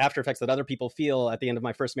of those after effects that other people feel at the end of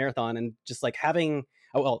my first marathon. And just like having,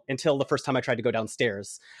 until the first time I tried to go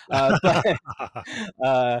downstairs. But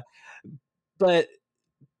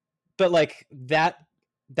like that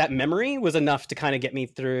memory was enough to kind of get me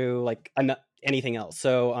through like anything else.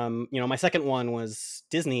 So, my second one was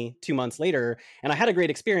Disney 2 months later, and I had a great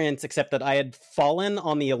experience, except that I had fallen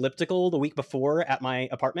on the elliptical the week before at my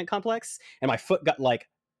apartment complex, and my foot got like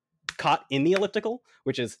caught in the elliptical,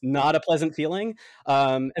 which is not a pleasant feeling.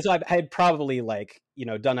 And so I had probably like,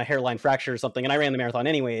 done a hairline fracture or something, and I ran the marathon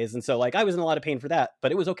anyways. And so like I was in a lot of pain for that,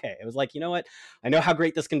 but it was okay. It was like, you know what? I know how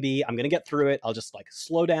great this can be. I'm going to get through it. I'll just like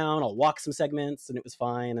slow down. I'll walk some segments, and it was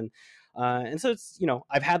fine. And so it's,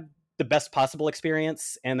 I've had the best possible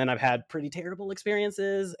experience, and then I've had pretty terrible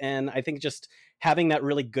experiences. And I think just having that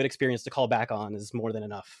really good experience to call back on is more than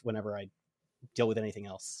enough whenever I deal with anything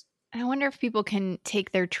else. I wonder if people can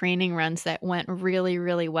take their training runs that went really,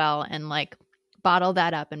 really well and like bottle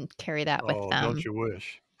that up and carry that with them. Don't you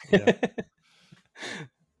wish? Yeah.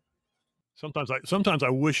 Sometimes I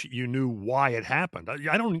wish you knew why it happened.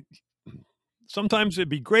 I don't. Sometimes it'd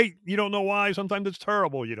be great. You don't know why. Sometimes it's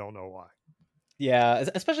terrible. You don't know why. Yeah,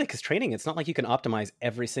 especially because training, it's not like you can optimize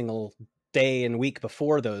every single day and week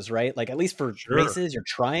before those, right? Like at least for races, you're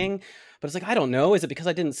trying, but it's like, I don't know. Is it because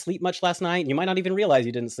I didn't sleep much last night? You might not even realize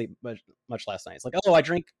you didn't sleep much last night. It's like, oh, I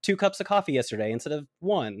drank 2 cups of coffee yesterday instead of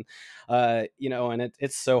 1, and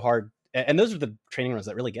it's so hard. And those are the training runs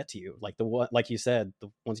that really get to you. Like like you said, the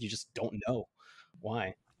ones you just don't know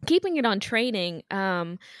why. Keeping it on training,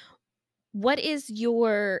 what is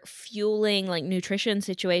your fueling, like nutrition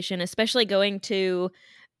situation, especially going to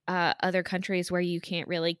other countries where you can't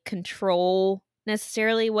really control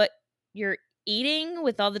necessarily what you're eating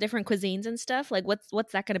with all the different cuisines and stuff? Like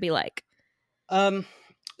what's that going to be like?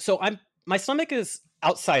 So my stomach is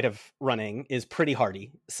outside of running is pretty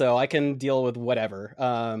hardy, so I can deal with whatever.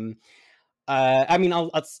 I mean,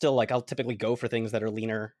 I'll typically go for things that are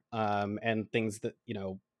leaner, and things that,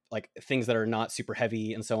 like things that are not super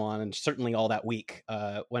heavy and so on, and certainly all that week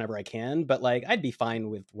whenever I can. But like I'd be fine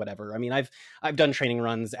with whatever. I mean, I've done training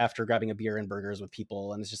runs after grabbing a beer and burgers with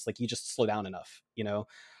people, and it's just like you just slow down enough,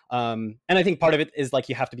 and I think part of it is like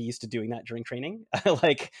you have to be used to doing that during training. I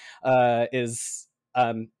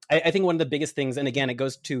think one of the biggest things, and again, it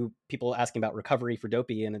goes to people asking about recovery for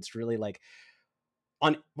dopey, and it's really like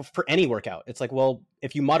for any workout, it's like, well,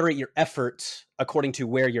 if you moderate your effort according to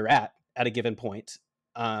where you're at a given point,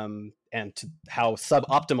 and to how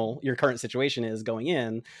suboptimal your current situation is going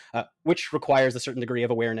in, which requires a certain degree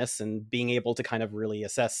of awareness and being able to kind of really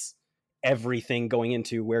assess everything going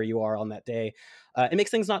into where you are on that day, it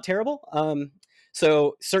makes things not terrible.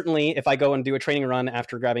 So certainly if I go and do a training run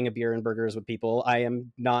after grabbing a beer and burgers with people, I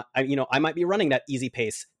might be running that easy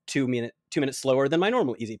pace 2 minutes slower than my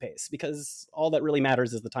normal easy pace, because all that really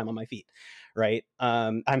matters is the time on my feet, right?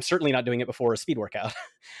 I'm certainly not doing it before a speed workout.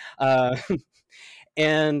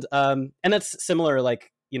 And that's similar,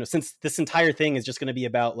 like, since this entire thing is just going to be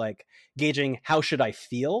about like gauging how should I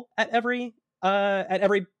feel at every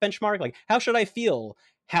benchmark, like how should I feel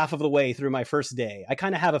half of the way through my first day. I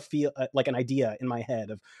kind of have like an idea in my head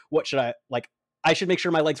of what should I like. I should make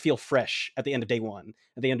sure my legs feel fresh at the end of day 1,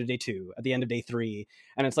 at the end of day 2, at the end of day 3.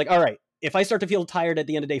 And it's like, all right, if I start to feel tired at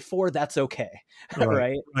the end of day 4, that's okay.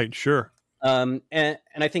 Right. Right. Sure. And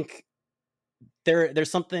I think there's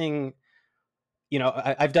something,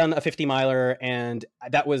 I've done a 50 miler, and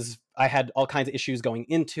I had all kinds of issues going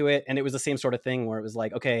into it. And it was the same sort of thing where it was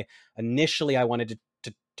like, okay, initially I wanted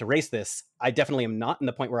to race this. I definitely am not in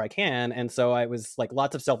the point where I can. And so I was like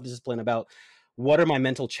lots of self-discipline about what are my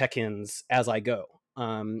mental check-ins as I go.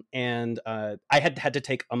 And I had to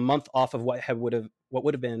take a month off of what would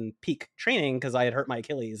have been peak training, because I had hurt my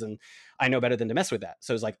Achilles, and I know better than to mess with that.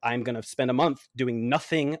 So it's like, I'm going to spend a month doing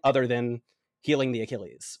nothing other than healing the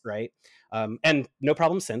Achilles. Right. And no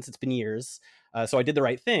problem since. It's been years. So I did the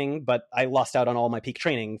right thing, but I lost out on all my peak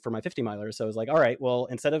training for my 50 milers. So I was like, all right, well,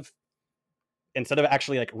 instead of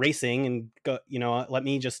actually like racing and go, let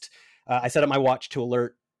me just, I set up my watch to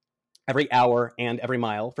alert every hour and every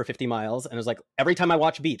mile for 50 miles. And it was like, every time my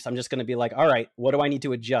watch beeps, I'm just going to be like, all right, what do I need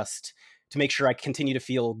to adjust to make sure I continue to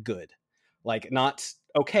feel good? Like, not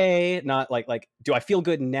okay, not like, do I feel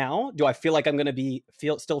good now? Do I feel like I'm going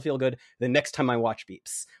to still feel good the next time my watch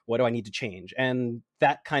beeps? What do I need to change? And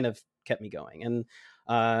that kind of kept me going. And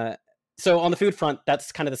so on the food front,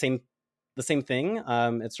 that's kind of the same thing.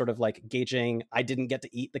 It's sort of like gauging, I didn't get to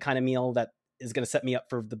eat the kind of meal that is going to set me up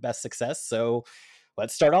for the best success. So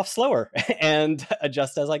let's start off slower and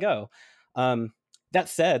adjust as I go. That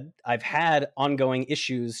said, I've had ongoing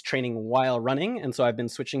issues training while running. And so I've been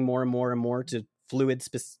switching more and more and more to fluids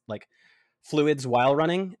while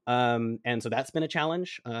running. And so that's been a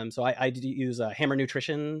challenge. So I do use Hammer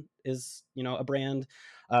Nutrition is, a brand.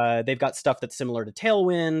 They've got stuff that's similar to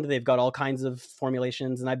Tailwind. They've got all kinds of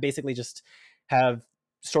formulations. And I basically just have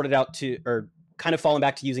sorted out kind of fallen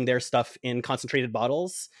back to using their stuff in concentrated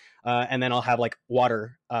bottles, and then I'll have like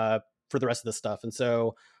water for the rest of the stuff. And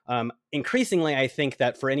so increasingly, I think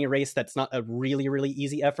that for any race that's not a really, really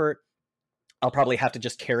easy effort, I'll probably have to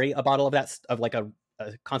just carry a bottle of that, of like a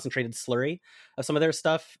concentrated slurry of some of their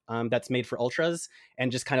stuff that's made for ultras,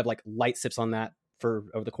 and just kind of like light sips on that for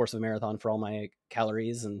over the course of a marathon for all my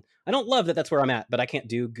calories. And I don't love that that's where I'm at, but I can't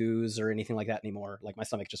do goos or anything like that anymore. Like my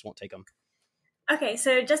stomach just won't take them. Okay,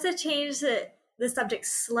 so just to change the subject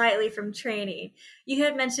slightly from training, you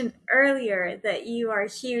had mentioned earlier that you are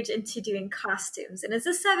huge into doing costumes, and it's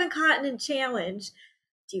a 7-continent challenge.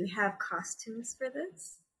 Do you have costumes for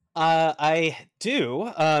this? I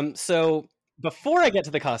do. So before I get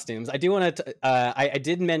to the costumes, I do want to. I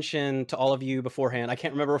did mention to all of you beforehand. I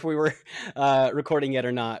can't remember if we were recording yet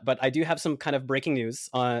or not, but I do have some kind of breaking news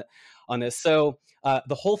on this. So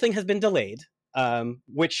the whole thing has been delayed,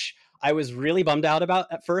 which I was really bummed out about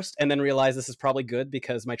at first, and then realized this is probably good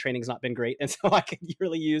because my training's not been great, and so I could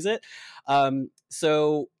really use it.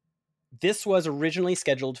 So this was originally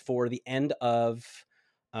scheduled for the end of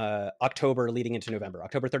October leading into November,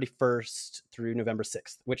 October 31st through November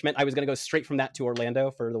 6th, which meant I was going to go straight from that to Orlando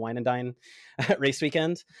for the Wine and Dine race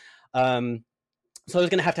weekend. So I was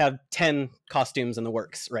going to have 10 costumes in the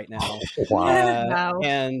works right now. Wow.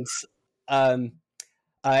 And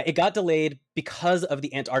it got delayed because of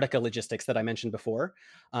the Antarctica logistics that I mentioned before,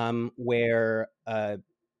 where the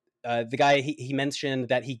guy, he mentioned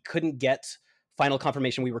that he couldn't get final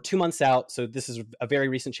confirmation. We were 2 months out, so this is a very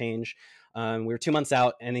recent change. We were 2 months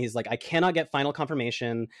out, and he's like, I cannot get final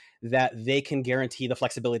confirmation that they can guarantee the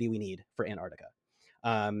flexibility we need for Antarctica.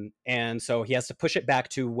 And so he has to push it back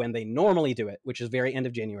to when they normally do it, which is very end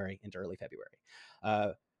of January into early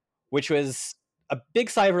February, which was a big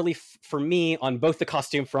sigh of relief for me on both the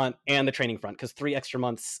costume front and the training front, because 3 extra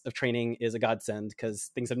months of training is a godsend,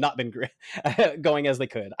 because things have not been going as they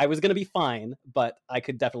could. I was going to be fine, but I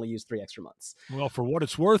could definitely use 3 extra months. Well, for what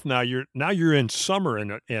it's worth, now you're in summer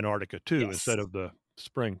in Antarctica too, Yes. instead of the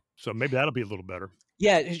spring. So maybe that'll be a little better.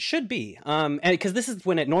 Yeah, it should be. And because this is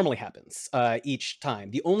when it normally happens each time.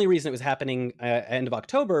 The only reason it was happening end of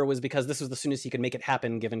October was because this was the soonest he could make it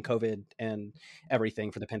happen, given COVID and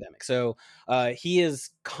everything for the pandemic. So he is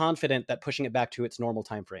confident that pushing it back to its normal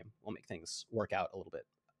time frame will make things work out a little bit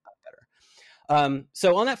better.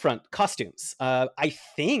 So on that front, costumes. I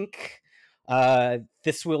think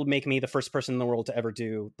this will make me the first person in the world to ever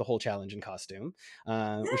do the whole challenge in costume,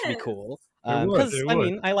 which would be cool. Because I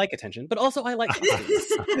mean, I like attention, but also I like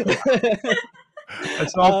costumes.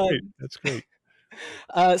 That's all great. That's great.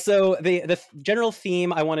 So the general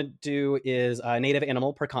theme I want to do is native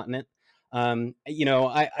animal per continent. You know,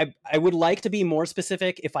 I would like to be more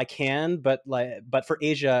specific if I can, but for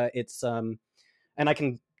Asia, it's and I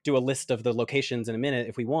can do a list of the locations in a minute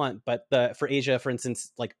if we want. But for Asia, for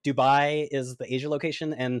instance, like Dubai is the Asia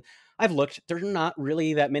location, and I've looked. There's not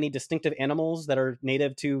really that many distinctive animals that are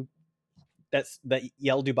native to that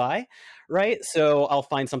yell Dubai, right? So I'll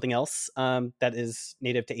find something else that is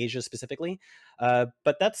native to Asia specifically.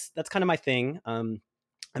 But that's kind of my thing. I'm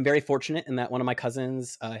very fortunate in that one of my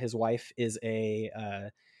cousins, his wife is a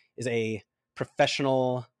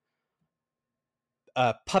professional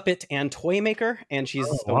puppet and toy maker, and she's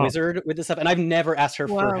a wizard with this stuff. And I've never asked her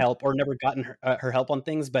for help or never gotten her help on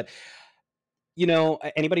things, but you know,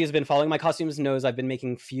 anybody who's been following my costumes knows I've been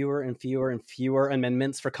making fewer and fewer and fewer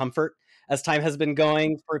amendments for comfort as time has been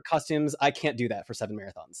going for costumes. I can't do that for 7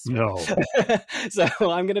 marathons. No. So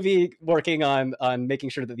I'm going to be working on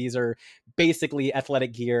making sure that these are basically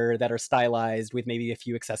athletic gear that are stylized with maybe a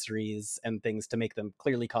few accessories and things to make them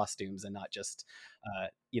clearly costumes and not just,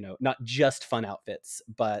 not just fun outfits.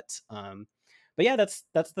 But yeah, that's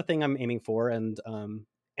the thing I'm aiming for. And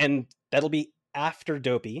that'll be after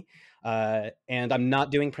Dopey. And I'm not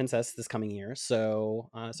doing Princess this coming year. So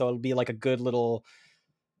it'll be like a good little,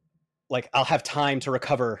 like I'll have time to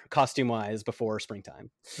recover costume wise before springtime.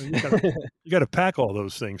 You got to pack all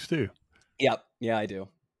those things too. Yep. Yeah, I do.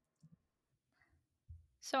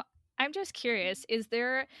 So I'm just curious, is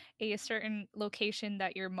there a certain location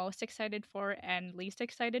that you're most excited for and least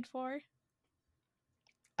excited for?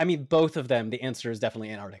 I mean, both of them. The answer is definitely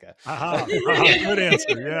Antarctica. Good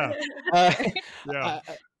answer. Yeah.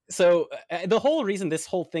 So the whole reason this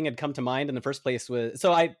whole thing had come to mind in the first place was,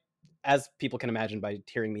 as people can imagine by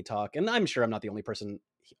hearing me talk, and I'm sure I'm not the only person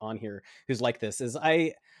on here who's like this, is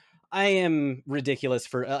I am ridiculous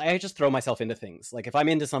I just throw myself into things. Like if I'm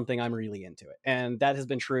into something, I'm really into it. And that has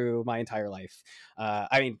been true my entire life.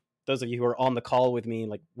 I mean, those of you who are on the call with me,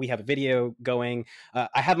 like we have a video going.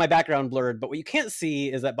 I have my background blurred, but what you can't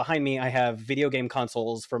see is that behind me, I have video game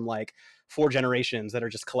consoles from like 4 generations that are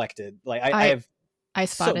just collected. Like I have I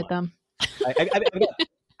so spotted much. them.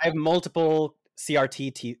 I have multiple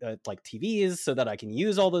CRT like TVs so that I can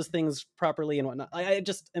use all those things properly and whatnot. I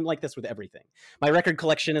just am like this with everything. My record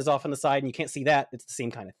collection is off on the side, and you can't see that. It's the same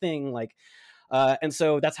kind of thing. Like, and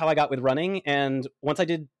so that's how I got with running. And once I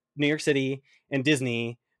did New York City and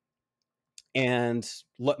Disney and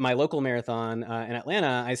my local marathon in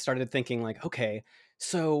Atlanta, I started thinking like, okay,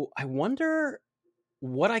 so I wonder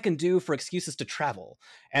what I can do for excuses to travel.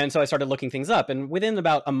 And so I started looking things up. And within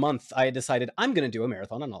about a month, I decided I'm going to do a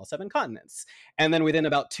marathon on all 7 continents. And then within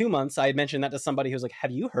about 2 months, I had mentioned that to somebody who's like, have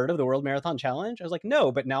you heard of the World Marathon Challenge? I was like,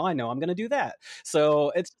 no, but now I know I'm going to do that.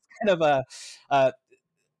 So it's kind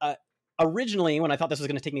of originally, when I thought this was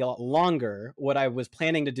going to take me a lot longer, what I was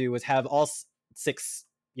planning to do was have all 6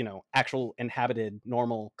 actual inhabited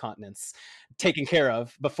normal continents taken care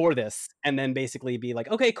of before this, and then basically be like,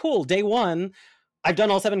 okay, cool, day 1, I've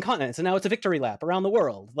done all 7 continents, and now it's a victory lap around the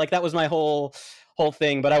world. Like, that was my whole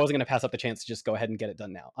thing, but I wasn't going to pass up the chance to just go ahead and get it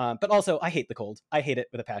done now. But also, I hate the cold. I hate it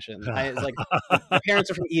with a passion. It's like, my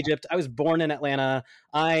parents are from Egypt. I was born in Atlanta.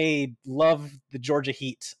 I love the Georgia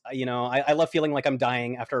heat. I love feeling like I'm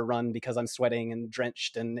dying after a run because I'm sweating and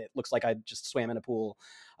drenched, and it looks like I just swam in a pool.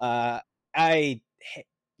 I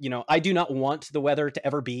do not want the weather to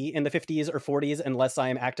ever be in the 50s or 40s unless I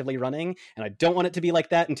am actively running. And I don't want it to be like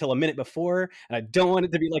that until a minute before. And I don't want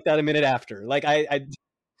it to be like that a minute after. Like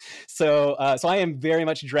so I am very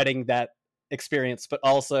much dreading that experience, but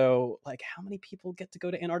also like, how many people get to go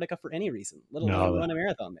to Antarctica for any reason, let alone run a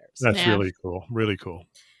marathon there? So. That's really cool. Really cool.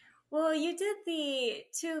 Well, you did the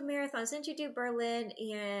 2 marathons. Didn't you do Berlin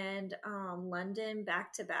and London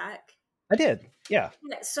back to back? I did. Yeah.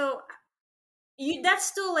 So that's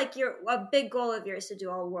still like a big goal of yours to do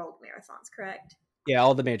all world marathons, correct? Yeah,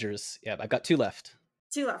 all the majors. Yeah, I've got 2 left.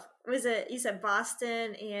 2 left. Was it, you said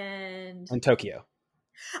Boston and Tokyo?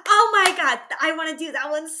 Oh my God, I want to do that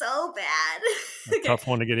one so bad. Okay. Tough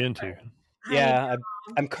one to get into. Yeah,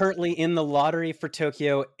 I'm currently in the lottery for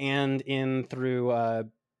Tokyo and in through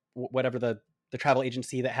whatever the travel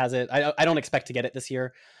agency that has it. I don't expect to get it this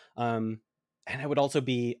year, and it would also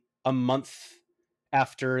be a month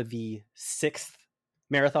after the 6th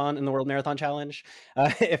marathon in the World Marathon Challenge,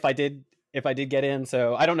 if I did get in.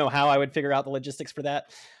 So I don't know how I would figure out the logistics for that,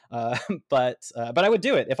 but I would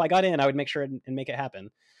do it. If I got in, I would make sure and make it happen.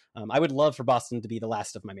 I would love for Boston to be the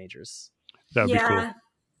last of my majors. That'd be cool.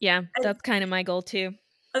 Yeah, that's kind of my goal too.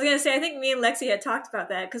 I was going to say, I think me and Lexi had talked about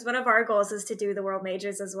that because one of our goals is to do the world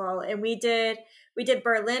majors as well. And we did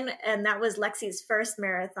Berlin, and that was Lexi's first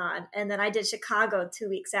marathon. And then I did Chicago 2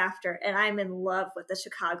 weeks after, and I'm in love with the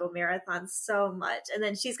Chicago Marathon so much. And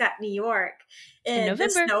then she's got New York in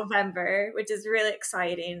this November, which is really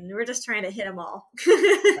exciting. We're just trying to hit them all.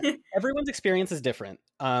 Everyone's experience is different.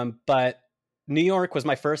 But New York was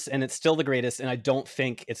my first, and it's still the greatest. And I don't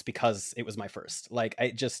think it's because it was my first. Like,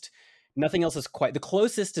 nothing else is quite. The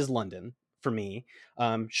closest is London for me.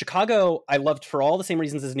 Chicago, I loved for all the same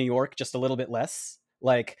reasons as New York, just a little bit less.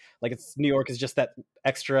 Like New York is just that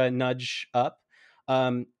extra nudge up.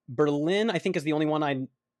 Berlin, I think, is the only one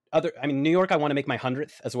New York, I want to make my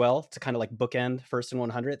 100th as well to kind of like bookend first and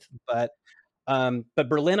 100th. But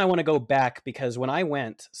Berlin, I want to go back because when I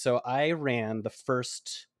went, so I ran the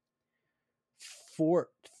first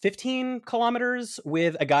 15 kilometers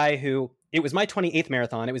with a guy who, it was my 28th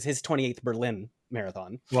marathon. It was his 28th Berlin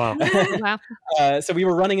marathon. Wow. So we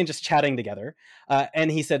were running and just chatting together. And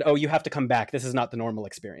he said, oh, you have to come back. This is not the normal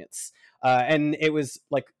experience. And it was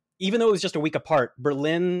like, even though it was just a week apart,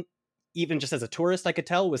 Berlin, even just as a tourist, I could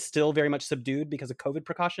tell was still very much subdued because of COVID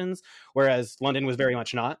precautions, whereas London was very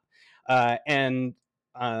much not. And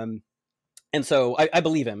so I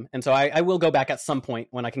believe him. And so I will go back at some point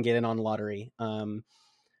when I can get in on the lottery.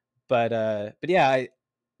 But yeah,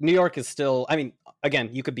 New York is still, I mean, again,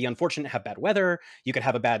 you could be unfortunate, have bad weather, you could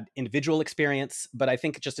have a bad individual experience, but I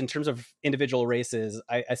think just in terms of individual races,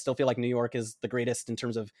 I still feel like New York is the greatest in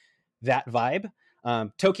terms of that vibe.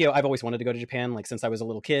 Tokyo, I've always wanted to go to Japan, like since I was a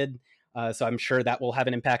little kid. So I'm sure that will have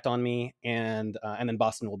an impact on me. And then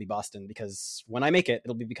Boston will be Boston, because when I make it,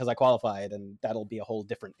 it'll be because I qualified, and that'll be a whole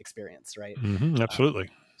different experience, right? Mm-hmm, absolutely.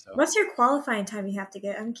 What's your qualifying time you have to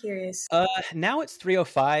get? I'm curious. Now it's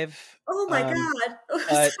 3:05. Oh my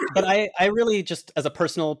God. But I really just, as a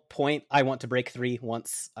personal point, I want to break 3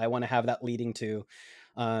 once. I want to have that leading to,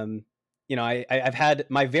 I've had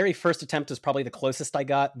my very first attempt is probably the closest I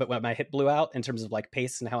got, but when my hip blew out in terms of like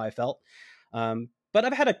pace and how I felt. But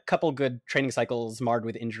I've had a couple good training cycles marred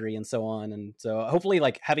with injury and so on. And so hopefully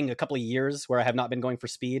like having a couple of years where I have not been going for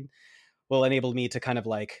speed will enable me to kind of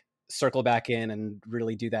like circle back in and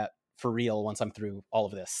really do that for real once I'm through all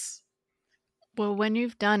of this. Well, when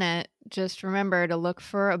you've done it, just remember to look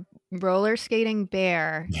for a roller skating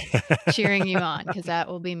bear cheering you on, because that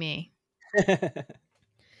will be me.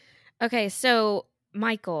 Okay, so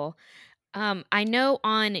Michael, I know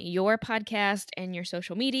on your podcast and your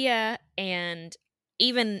social media, and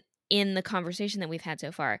even in the conversation that we've had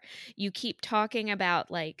so far, you keep talking about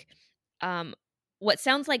like what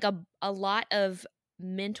sounds like a lot of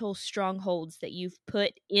mental strongholds that you've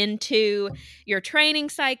put into your training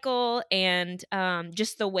cycle, and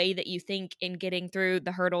just the way that you think in getting through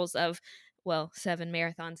the hurdles of, well, 7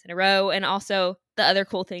 marathons in a row, and also the other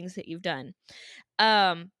cool things that you've done.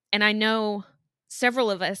 And I know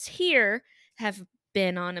several of us here have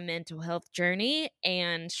been on a mental health journey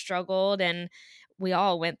and struggled, and we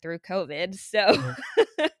all went through COVID. So,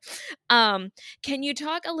 can you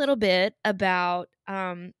talk a little bit about,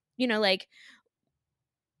 like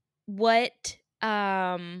what,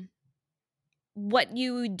 what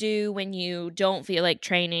you do when you don't feel like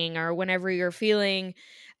training, or whenever you're feeling,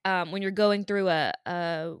 when you're going through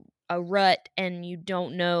a rut and you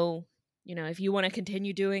don't know, if you want to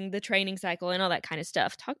continue doing the training cycle and all that kind of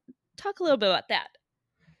stuff. Talk a little bit about that.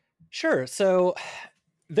 Sure. So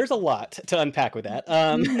there's a lot to unpack with that,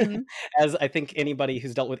 Mhm. as I think anybody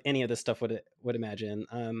who's dealt with any of this stuff would imagine.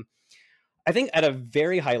 I think at a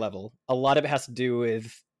very high level, a lot of it has to do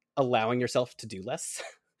with allowing yourself to do less,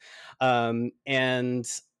 and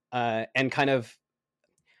kind of,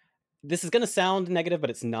 this is going to sound negative, but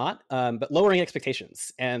it's not. But lowering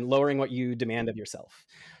expectations and lowering what you demand of yourself.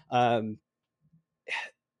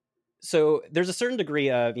 So there's a certain degree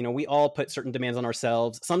of, we all put certain demands on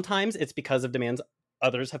ourselves. Sometimes it's because of demands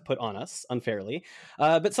others have put on us unfairly.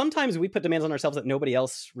 But sometimes we put demands on ourselves that nobody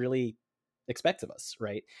else really expects of us,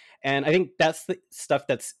 right? And I think that's the stuff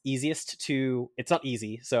that's easiest to, it's not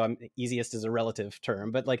easy, so easiest is a relative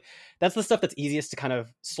term, but like that's the stuff that's easiest to kind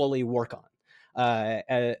of slowly work on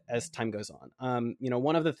as time goes on.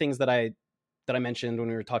 One of the things that I mentioned when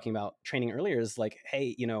we were talking about training earlier is like,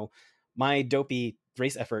 hey, my dopey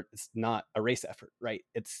race effort is not a race effort, right?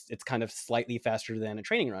 It's kind of slightly faster than a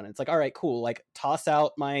training run. It's like, all right, cool. Like toss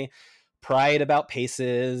out my pride about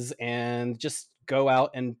paces and just go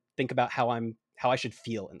out and think about how I should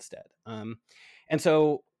feel instead. And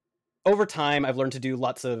so over time, I've learned to do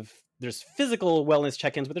there's physical wellness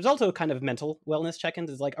check-ins, but there's also kind of mental wellness check-ins.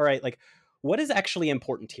 It's like, all right, like what is actually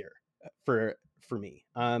important here for me?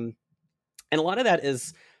 And a lot of that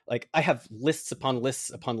is like, I have lists upon lists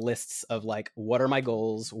upon lists of like, what are my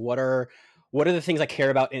goals? What are the things I care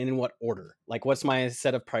about, and in what order? Like, what's my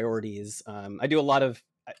set of priorities? I do a lot of,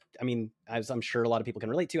 I mean, as I'm sure a lot of people can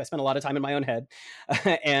relate to, I spend a lot of time in my own head.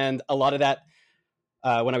 And a lot of that,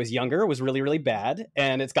 when I was younger, was really, really bad.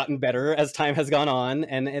 And it's gotten better as time has gone on.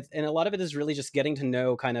 And a lot of it is really just getting to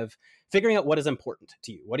know, kind of figuring out what is important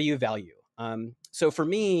to you. What do you value? So for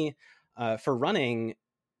me, for running,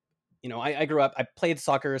 I grew up, I played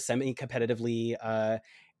soccer semi-competitively,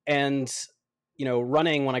 and,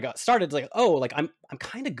 running when I got started, like, oh, like I'm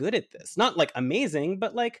kind of good at this. Not like amazing,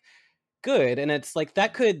 but like good. And it's like,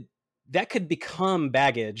 that could become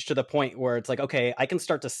baggage to the point where it's like, okay, I can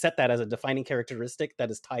start to set that as a defining characteristic that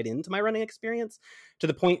is tied into my running experience, to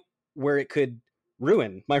the point where it could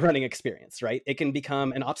ruin my running experience, right? It can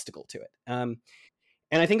become an obstacle to it.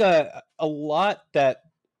 And I think a lot that,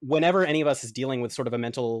 whenever any of us is dealing with sort of a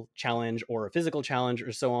mental challenge or a physical challenge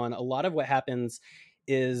or so on, a lot of what happens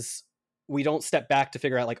is we don't step back to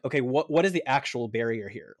figure out like, okay, what is the actual barrier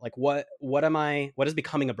here? Like what is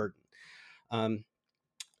becoming a burden?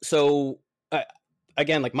 So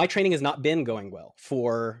again, like my training has not been going well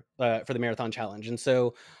for the marathon challenge. And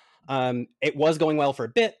so it was going well for a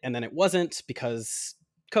bit, and then it wasn't because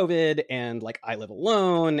COVID, and like I live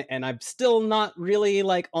alone, and I'm still not really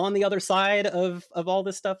like on the other side of all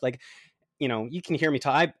this stuff. Like, you can hear me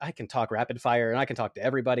talk. I can talk rapid fire, and I can talk to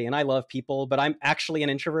everybody, and I love people, but I'm actually an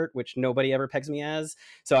introvert, which nobody ever pegs me as.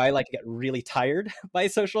 So I like to get really tired by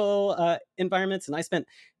social environments. And I spent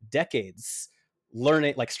decades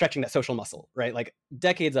learning, like stretching that social muscle, right? Like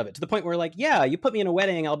decades of it, to the point where like, yeah, you put me in a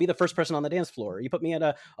wedding, I'll be the first person on the dance floor. You put me at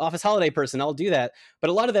a office holiday person, I'll do that. But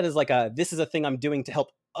a lot of that is like this is a thing I'm doing to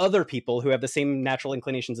help other people who have the same natural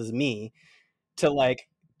inclinations as me to like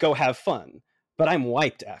go have fun. But I'm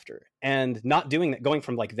wiped after, and not doing that, going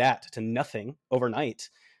from like that to nothing overnight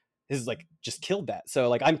is like just killed that. So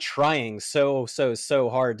like I'm trying so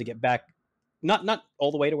hard to get back, not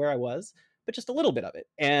all the way to where I was, but just a little bit of it.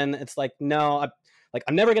 And it's like, no,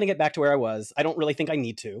 I'm never going to get back to where I was. I don't really think I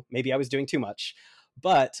need to. Maybe I was doing too much.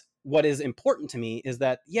 But what is important to me is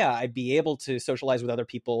that, yeah, I'd be able to socialize with other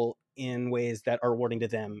people in ways that are rewarding to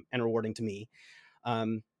them and rewarding to me.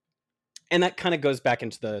 and that kind of goes back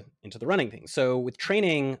into the running thing. So with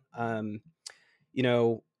training, you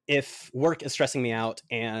know, if work is stressing me out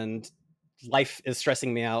and life is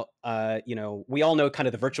stressing me out, you know, we all know kind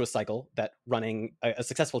of the virtuous cycle that running a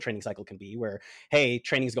successful training cycle can be, where, hey,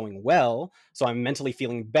 training is going well, so I'm mentally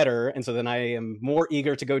feeling better, and so then I am more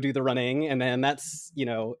eager to go do the running, and then that's, you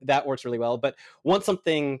know, that works really well. But once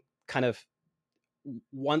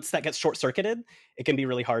that gets short-circuited, it can be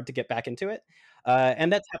really hard to get back into it,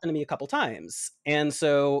 and that's happened to me a couple times. And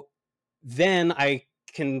so then I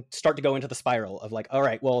can start to go into the spiral of like, all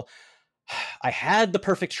right, well, I had the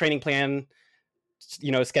perfect training plan,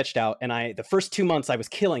 you know, sketched out, and the first 2 months I was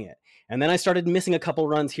killing it. And then I started missing a couple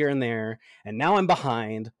runs here and there, and now I'm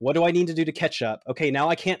behind. What do I need to do to catch up? Okay, now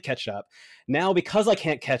I can't catch up. Now, because I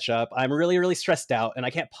can't catch up, I'm really, really stressed out, and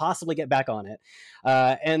I can't possibly get back on it.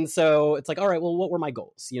 And so it's like, all right, well, what were my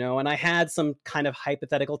goals? You know, and I had some kind of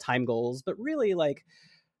hypothetical time goals, but really, like,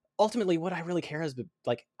 ultimately what I really care is,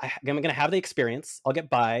 like, I'm going to have the experience. I'll get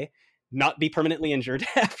by, not be permanently injured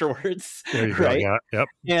afterwards. There you right? go. Yeah.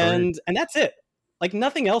 Yep. And that's it. Like,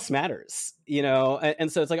 nothing else matters, you know?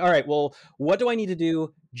 And so it's like, all right, well, what do I need to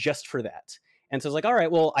do just for that? And so it's like, all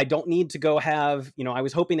right, well, I don't need to go have, you know, I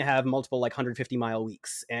was hoping to have multiple like 150-mile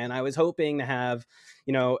weeks. And I was hoping to have,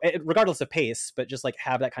 you know, regardless of pace, but just like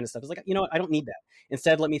have that kind of stuff. It's like, you know what? I don't need that.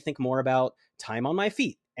 Instead, let me think more about time on my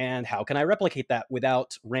feet and how can I replicate that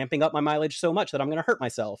without ramping up my mileage so much that I'm going to hurt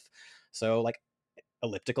myself. So like,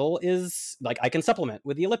 elliptical is like, I can supplement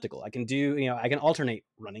with the elliptical. I can do, you know, I can alternate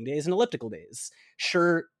running days and elliptical days.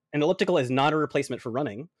 Sure, an elliptical is not a replacement for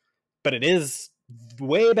running, but it is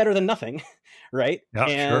way better than nothing, right? Yeah,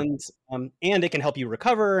 and and it can help you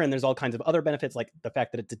recover, and there's all kinds of other benefits, like the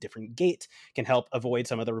fact that it's a different gait can help avoid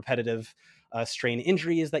some of the repetitive strain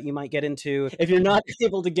injuries that you might get into if you're not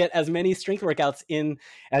able to get as many strength workouts in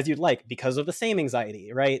as you'd like because of the same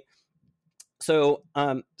anxiety, right? So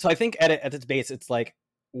I think at its base, it's like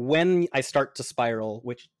when I start to spiral,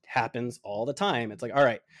 which happens all the time, it's like, all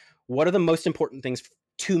right, what are the most important things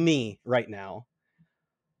to me right now?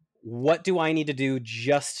 What do I need to do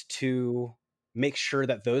just to make sure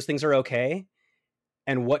that those things are okay?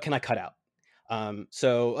 And what can I cut out?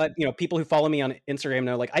 So, you know, people who follow me on Instagram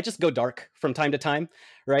know, like, I just go dark from time to time,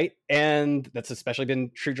 right? And that's especially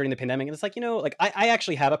been true during the pandemic. And it's like, you know, like I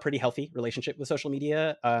actually have a pretty healthy relationship with social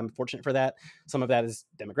media. I'm fortunate for that. Some of that is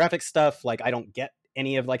demographic stuff. Like, I don't get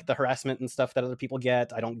any of like the harassment and stuff that other people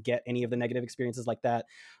get. I don't get any of the negative experiences like that.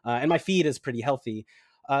 And my feed is pretty healthy.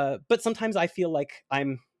 But sometimes I feel like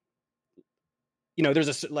I'm, you know,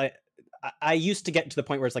 there's a, like, I used to get to the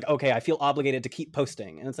point where it's like, okay, I feel obligated to keep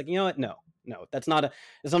posting. And it's like, you know what? No, it's not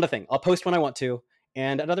a thing. I'll post when I want to.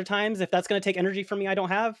 And at other times, if that's going to take energy from me I don't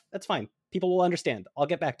have, that's fine. People will understand. I'll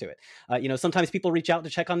get back to it. You know, sometimes people reach out to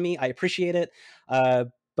check on me. I appreciate it.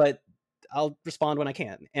 But I'll respond when I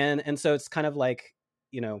can. And so it's kind of like,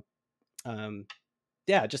 you know,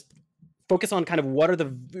 just focus on kind of what are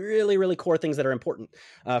the really, really core things that are important.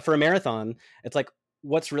 For a marathon, it's like,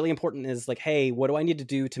 what's really important is like, hey, what do I need to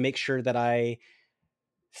do to make sure that I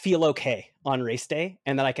feel okay on race day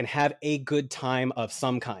and that I can have a good time of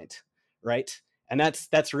some kind, right? And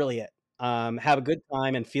that's really it. Have a good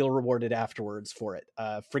time and feel rewarded afterwards for it.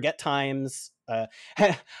 Forget times. I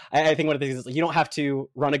think one of the things is you don't have to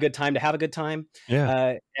run a good time to have a good time.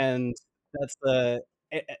 Yeah. And so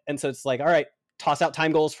it's like, all right, toss out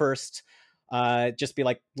time goals first. Just be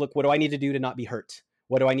like, look, what do I need to do to not be hurt?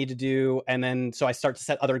 What do I need to do? And then, so I start to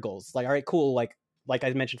set other goals. Like, all right, cool. Like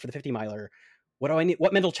I mentioned for the 50 miler, what do I need?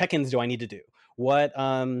 What mental check-ins do I need to do? What,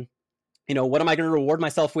 you know, what am I going to reward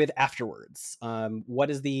myself with afterwards? What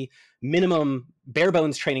is the minimum bare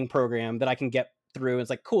bones training program that I can get through? It's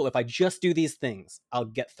like, cool, if I just do these things, I'll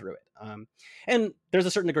get through it. And there's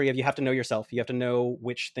a certain degree of, you have to know yourself. You have to know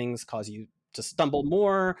which things cause you to stumble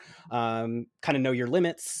more, kind of know your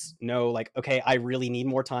limits, know like, okay, I really need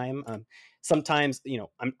more time. Sometimes, you know,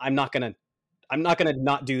 I'm not gonna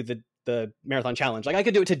not do the marathon challenge. Like, I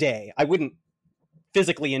could do it today. I wouldn't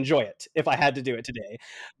physically enjoy it if I had to do it today,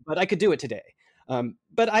 but I could do it today.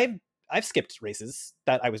 But I've skipped races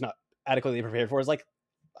that I was not adequately prepared for. It's like,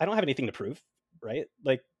 I don't have anything to prove, right?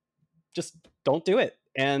 Like, just don't do it,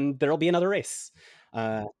 and there'll be another race.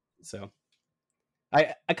 So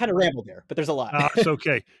I kind of rambled there, but there's a lot. It's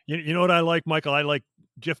okay. You know what I like, Michael? I like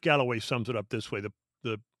Jeff Galloway sums it up this way.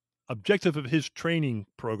 The objective of his training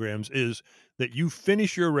programs is that you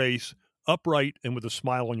finish your race upright and with a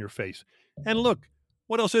smile on your face. And look,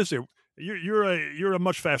 what else is there? You're a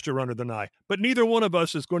much faster runner than I, but neither one of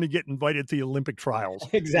us is going to get invited to the Olympic trials.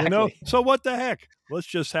 Exactly. You know? So what the heck? Let's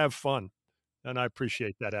just have fun. And I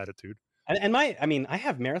appreciate that attitude. And I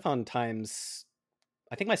have marathon times.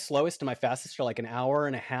 I think my slowest and my fastest are like an hour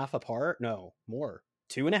and a half apart. No, more.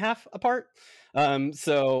 2.5 apart.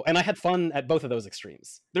 So, and I had fun at both of those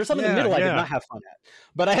extremes. There's some in the middle I did not have fun at,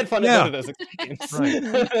 but I had fun at both of those extremes.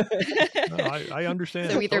 Right. No, I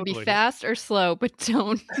understand. So either totally. be fast or slow, but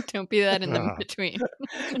don't be that in the between.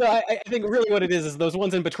 No, I think really what it is those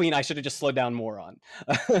ones in between I should have just slowed down more on.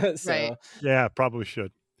 Right. Yeah, probably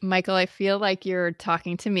should. Michael, I feel like you're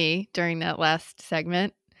talking to me during that last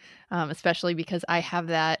segment, especially because I have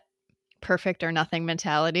that perfect or nothing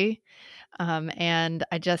mentality. And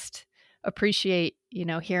I just appreciate,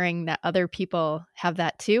 hearing that other people have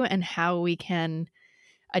that too, and how we can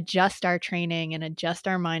adjust our training and adjust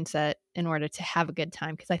our mindset in order to have a good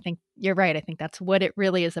time. Because I think you're right. I think that's what it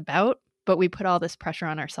really is about. But we put all this pressure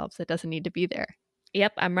on ourselves that doesn't need to be there.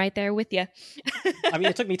 Yep, I'm right there with you. I mean,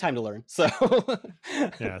 it took me time to learn. So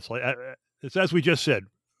yeah, it's as we just said,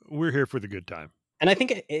 we're here for the good time. And I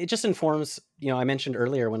think it just informs, I mentioned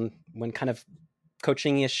earlier when kind of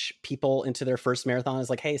coaching-ish people into their first marathon is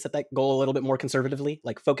like, hey, set that goal a little bit more conservatively,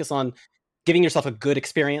 like focus on giving yourself a good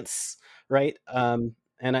experience, right? And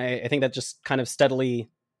I think that just kind of steadily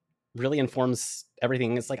really informs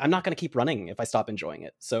everything. It's like, I'm not going to keep running if I stop enjoying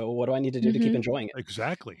it. So what do I need to do to keep enjoying it?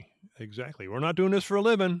 Exactly. We're not doing this for a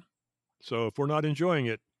living. So if we're not enjoying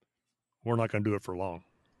it, we're not going to do it for long.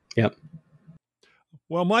 Yep.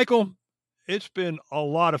 Well, Michael, it's been a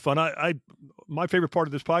lot of fun. My favorite part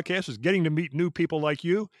of this podcast is getting to meet new people like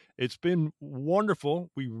you. It's been wonderful.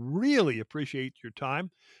 We really appreciate your time.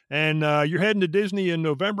 And you're heading to Disney in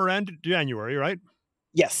November and January, right?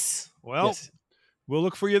 Yes. Well, yes. We'll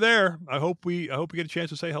look for you there. I hope we get a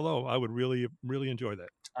chance to say hello. I would really, really enjoy that.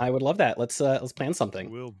 I would love that. Let's plan something.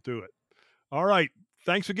 We'll do it. All right.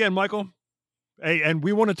 Thanks again, Michael. Hey, and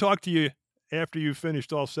we want to talk to you after you've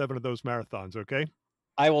finished all 7 of those marathons, okay?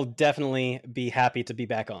 I will definitely be happy to be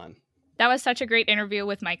back on. That was such a great interview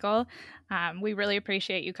with Michael. We really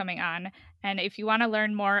appreciate you coming on. And if you want to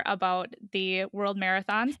learn more about the World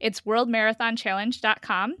Marathons, it's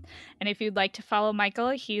worldmarathonchallenge.com. And if you'd like to follow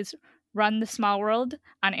Michael, he's Run the Small World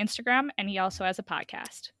on Instagram, and he also has a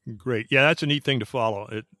podcast. Great. Yeah, that's a neat thing to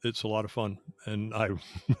follow. It's a lot of fun. And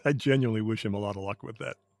I genuinely wish him a lot of luck with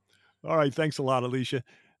that. All right. Thanks a lot, Alicia.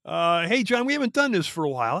 Hey, John, we haven't done this for a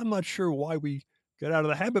while. I'm not sure why we got out of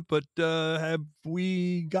the habit, but have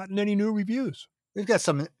we gotten any new reviews? We've got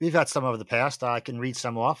some over the past. I can read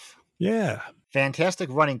some off. Yeah. Fantastic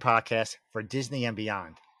running podcast for Disney and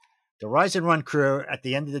beyond. The Rise and Run crew, at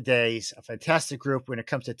the end of the day, is a fantastic group when it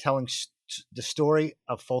comes to telling the story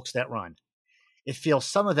of folks that run. It feels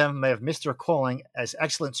some of them may have missed their calling as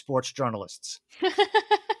excellent sports journalists.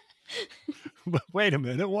 Wait a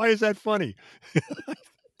minute. Why is that funny?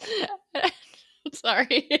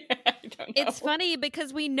 Sorry. I don't know. It's funny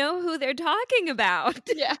because we know who they're talking about.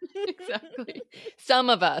 Yeah, exactly. Some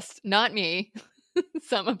of us, not me.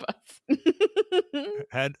 Some of us.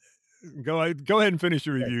 Go ahead and finish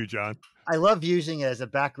your review, John. I love using it as a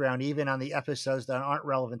background, even on the episodes that aren't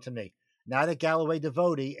relevant to me. Not a Galloway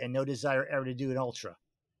devotee and no desire ever to do an ultra.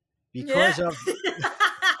 Because of...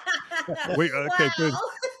 Wait, okay, good.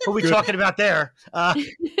 What are we talking about there?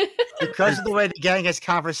 Because of the way the gang has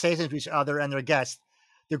conversations with each other and their guests,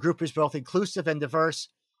 the group is both inclusive and diverse,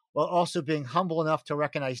 while also being humble enough to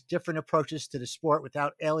recognize different approaches to the sport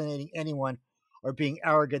without alienating anyone or being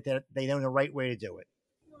arrogant that they know the right way to do it.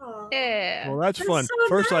 Yeah. Well, that's fun.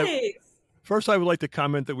 So nice. First, I would like to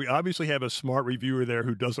comment that we obviously have a smart reviewer there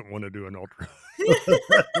who doesn't want to do an ultra.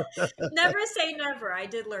 Never say never. I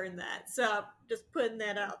did learn that. So just putting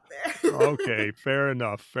that out there. Okay, fair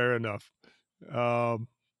enough.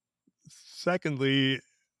 Secondly,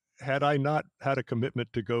 had I not had a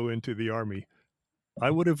commitment to go into the Army, I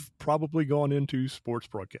would have probably gone into sports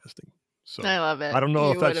broadcasting. So I love it. I don't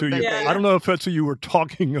know if that's who you. Yeah. I don't know if that's who you were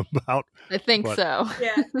talking about. I think so.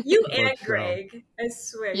 Yeah, you and Greg. I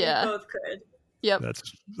swear, Yeah. you both could. Yep.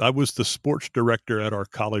 I was the sports director at our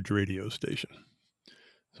college radio station,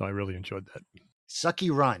 so I really enjoyed that.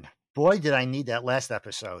 Sucky run. Boy, did I need that last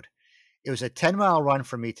episode. It was a 10-mile run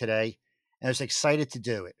for me today, and I was excited to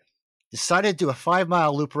do it. Decided to do a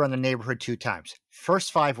 5-mile loop around the neighborhood 2 times.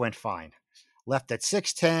 First 5 went fine. Left at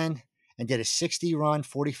 6:10 and did a 60 run,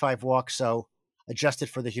 45 walk, so adjusted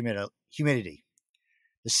for the humidity.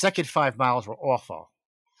 The second 5 miles were awful.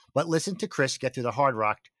 But listen to Chris get through the hard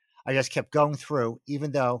rock. I just kept going through,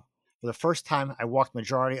 even though for the first time I walked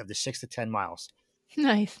majority of the 6 to 10 miles.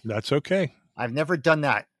 Nice. That's okay. I've never done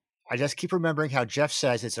that. I just keep remembering how Jeff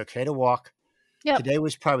says it's okay to walk. Yep. Today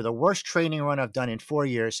was probably the worst training run I've done in 4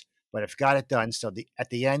 years, but I've got it done. So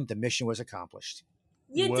at the end, the mission was accomplished.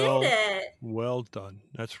 You did it. Well done.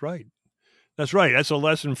 That's right. That's right. That's a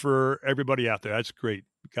lesson for everybody out there. That's great.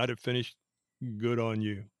 Got it finished. Good on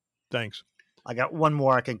you. Thanks. I got one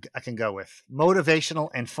more I can go with.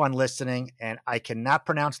 Motivational and fun listening, and I cannot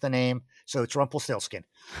pronounce the name, so it's Rumpelstiltskin.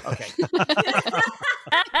 Okay.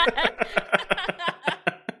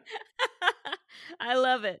 I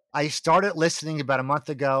love it. I started listening about a month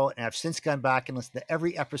ago, and I've since gone back and listened to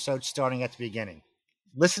every episode starting at the beginning.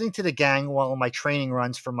 Listening to the gang while my training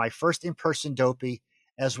runs for my first in-person dopey,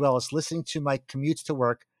 as well as listening to my commutes to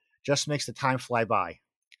work, just makes the time fly by.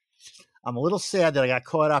 I'm a little sad that I got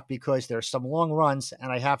caught up because there are some long runs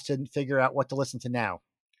and I have to figure out what to listen to now.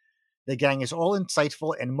 The gang is all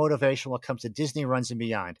insightful and motivational when it comes to Disney runs and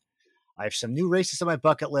beyond. I have some new races on my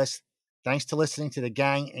bucket list, thanks to listening to the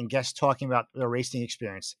gang and guests talking about their racing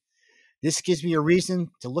experience. This gives me a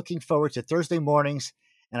reason to looking forward to Thursday mornings,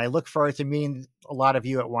 and I look forward to meeting a lot of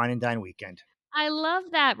you at Wine and Dine weekend. I love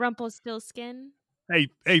that, Rumpelstiltskin.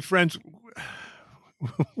 Hey, friends,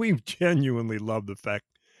 we genuinely love the fact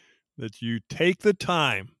that you take the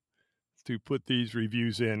time to put these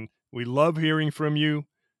reviews in. We love hearing from you.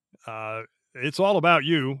 It's all about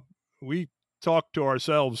you. We talk to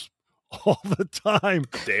ourselves all the time.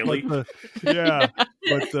 Daily. But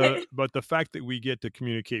the fact that we get to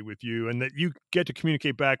communicate with you and that you get to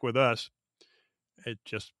communicate back with us,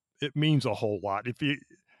 it means a whole lot.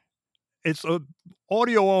 It's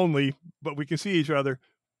audio only, but we can see each other.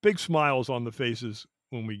 Big smiles on the faces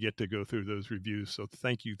when we get to go through those reviews. So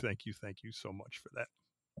thank you so much for that.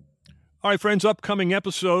 All right, friends, upcoming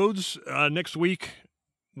episodes. Next week,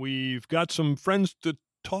 we've got some friends to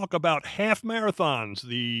talk about half marathons.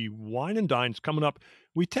 The Wine and Dine's coming up.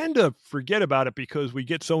 We tend to forget about it because we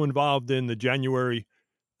get so involved in the January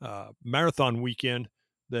marathon weekend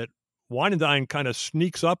that Wine and Dine kind of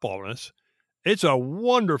sneaks up on us. It's a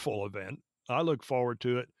wonderful event. I look forward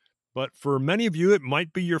to it. But for many of you, it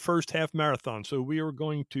might be your first half marathon. So we are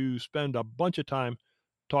going to spend a bunch of time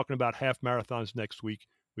talking about half marathons next week.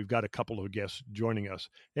 We've got a couple of guests joining us.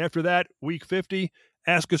 After that, week 50,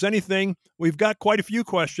 ask us anything. We've got quite a few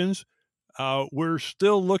questions. We're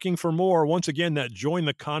still looking for more. Once again, that Join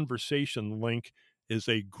the Conversation link is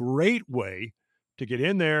a great way to get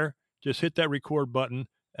in there. Just hit that record button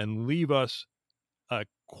and leave us a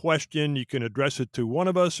question. You can address it to one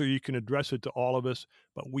of us or you can address it to all of us,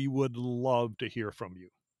 but we would love to hear from you.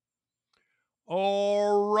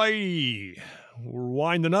 All righty. We're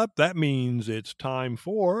winding up. That means it's time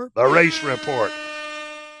for the race report.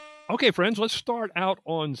 Okay, friends, let's start out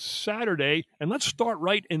on Saturday, and let's start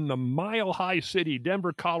right in the Mile High City,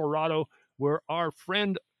 Denver, Colorado, where our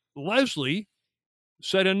friend Leslie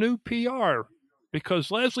set a new PR. Because,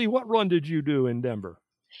 Leslie, what run did you do in Denver?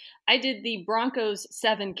 I did the Broncos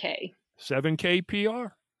 7K. 7K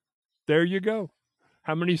PR. There you go.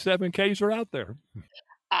 How many 7Ks are out there?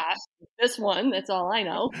 This one, that's all I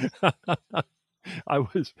know. I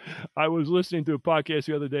was listening to a podcast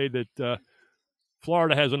the other day that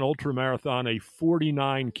Florida has an ultra marathon, a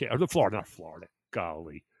 49K.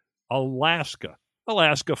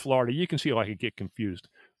 Alaska, Florida. You can see how I could get confused.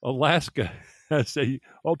 Alaska has a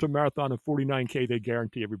ultra marathon of 49K. They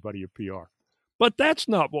guarantee everybody a PR. But that's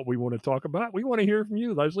not what we want to talk about. We want to hear from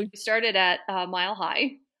you, Leslie. We started at Mile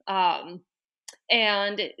High.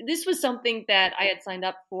 And this was something that I had signed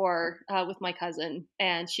up for with my cousin.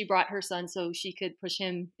 And she brought her son so she could push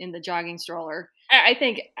him in the jogging stroller. I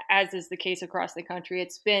think, as is the case across the country,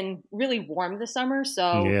 it's been really warm this summer.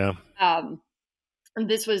 So yeah.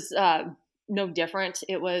 This was no different.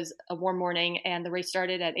 It was a warm morning and the race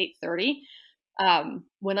started at 8:30.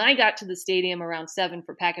 When I got to the stadium around 7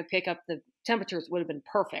 for pack and pickup, the temperatures would have been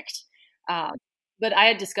perfect. But I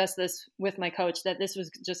had discussed this with my coach that this was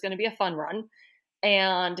just going to be a fun run.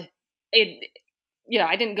 And I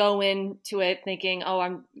didn't go into it thinking,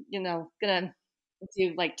 I'm, going to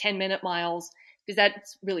do like 10-minute miles, because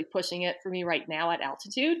that's really pushing it for me right now at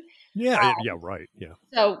altitude. Yeah. Right. Yeah.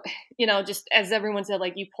 So, just as everyone said,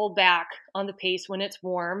 like, you pull back on the pace when it's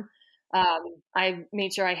warm. I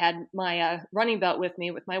made sure I had my running belt with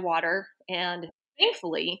me with my water. And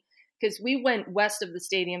thankfully, because we went west of the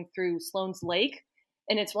stadium through Sloan's Lake,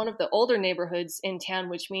 and it's one of the older neighborhoods in town,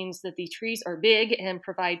 which means that the trees are big and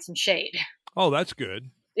provide some shade. Oh, that's good.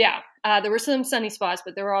 Yeah. There were some sunny spots,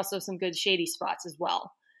 but there were also some good shady spots as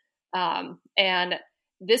well. And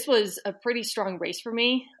this was a pretty strong race for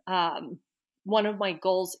me. One of my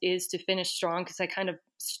goals is to finish strong because I kind of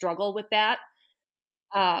struggle with that.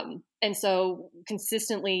 And so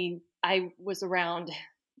consistently I was around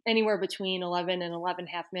anywhere between 11 and 11.5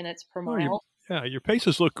 minutes per mile. Your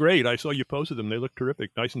paces look great. I saw you posted them. They look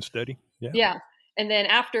terrific. Nice and steady. Yeah. Yeah. And then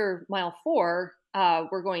after mile 4,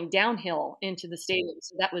 were going downhill into the stadium.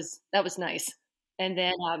 So that was nice. And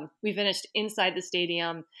then we finished inside the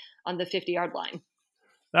stadium on the 50-yard line.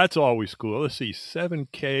 That's always cool. Let's see,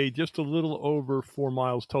 7K, just a little over 4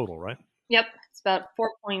 miles total, right? Yep, it's about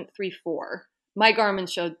 4.34. My Garmin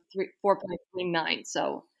showed 4.39,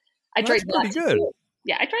 so I tried not pretty good.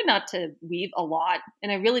 I tried not to weave a lot, and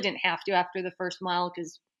I really didn't have to after the first mile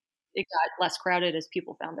because it got less crowded as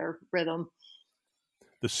people found their rhythm.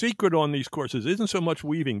 The secret on these courses isn't so much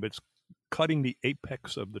weaving, but it's cutting the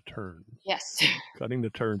apex of the turns. Yes. Cutting the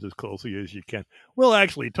turns as closely as you can. We'll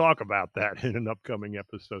actually talk about that in an upcoming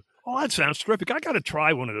episode. Oh, that sounds terrific. I got to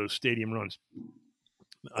try one of those stadium runs.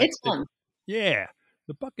 It's fun. Yeah.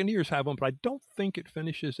 The Buccaneers have one, but I don't think it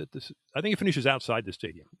finishes at this. I think it finishes outside the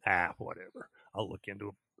stadium. Whatever. I'll look into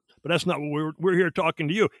it. But that's not what we're here talking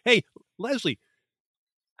to you. Hey, Leslie,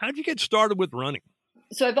 how'd you get started with running?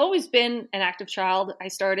 So I've always been an active child. I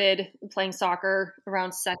started playing soccer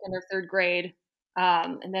around 2nd or 3rd grade.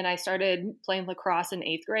 And then I started playing lacrosse in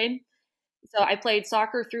 8th grade. So I played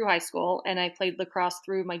soccer through high school and I played lacrosse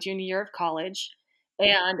through my junior year of college.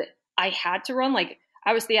 And I had to run. Like,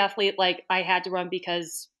 I was the athlete, like I had to run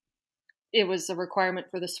because it was a requirement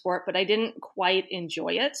for the sport, but I didn't quite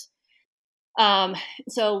enjoy it.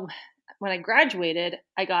 So when I graduated,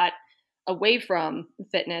 I got away from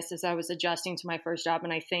fitness as I was adjusting to my first job.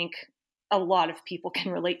 And I think a lot of people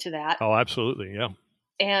can relate to that. Oh, absolutely. Yeah.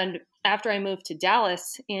 And after I moved to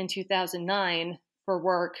Dallas in 2009 for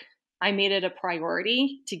work, I made it a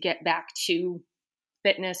priority to get back to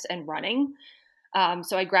fitness and running.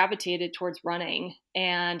 So I gravitated towards running,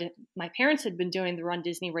 and my parents had been doing the Run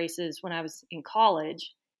Disney races when I was in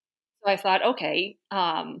college. So I thought, okay,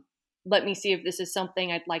 let me see if this is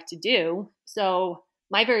something I'd like to do. So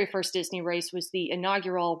my very first Disney race was the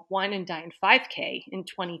inaugural Wine and Dine 5K in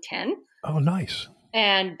 2010. Oh, nice.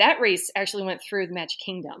 And that race actually went through the Magic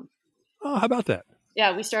Kingdom. Oh, how about that?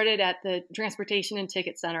 Yeah, we started at the Transportation and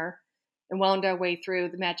Ticket Center and wound our way through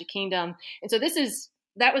the Magic Kingdom. And so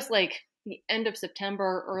that was like the end of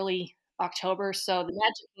September, early October. So the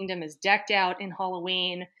Magic Kingdom is decked out in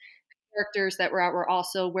Halloween. Characters that were out were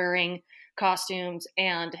also wearing costumes,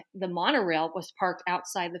 and the monorail was parked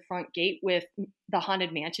outside the front gate with the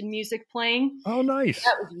Haunted Mansion music playing. Oh, nice.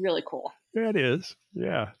 That was really cool. Yeah, it is.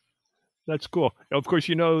 Yeah, that's cool. Of course,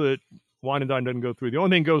 you know that Wine and Dine doesn't go through. The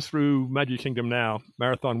only thing goes through Magic Kingdom now,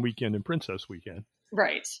 Marathon Weekend and Princess Weekend.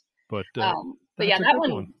 Right. But yeah, that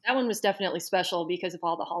one was definitely special because of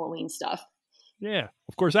all the Halloween stuff. Yeah,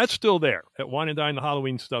 of course, that's still there. At Wine and Dine, the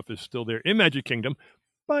Halloween stuff is still there in Magic Kingdom,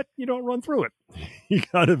 but you don't run through it. You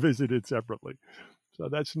got to visit it separately. So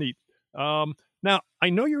that's neat. Now, I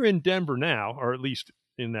know you're in Denver now, or at least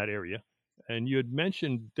in that area, and you had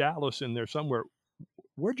mentioned Dallas in there somewhere.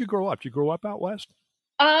 Where'd you grow up? Did you grow up out west?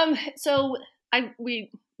 So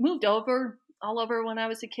we moved all over when I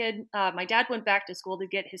was a kid. My dad went back to school to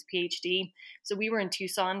get his PhD. So we were in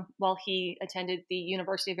Tucson while he attended the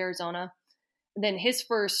University of Arizona. And then his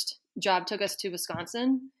first job took us to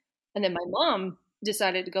Wisconsin. And then my mom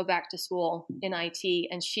decided to go back to school in IT,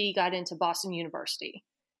 and she got into Boston University.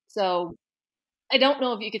 So I don't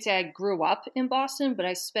know if you could say I grew up in Boston, but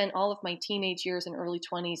I spent all of my teenage years and early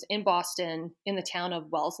 20s in Boston in the town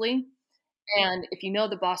of Wellesley. And if you know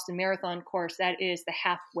the Boston Marathon course, that is the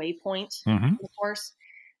halfway point of the course.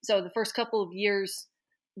 So the first couple of years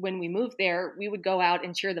when we moved there, we would go out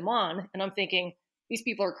and cheer them on. And I'm thinking, these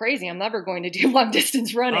people are crazy. I'm never going to do long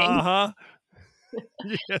distance running. Yeah.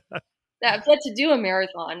 I've yet to do a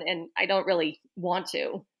marathon, and I don't really want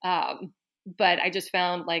to. But I just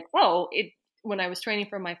found when I was training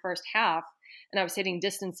for my first half and I was hitting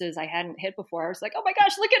distances I hadn't hit before, I was like, oh my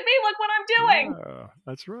gosh, look at me, look what I'm doing. Yeah,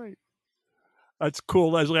 that's right. That's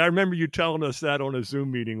cool, Leslie. I remember you telling us that on a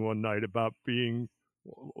Zoom meeting one night about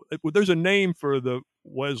there's a name for the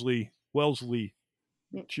Wellesley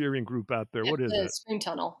cheering group out there. What is it? The Scream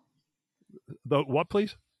Tunnel. The what,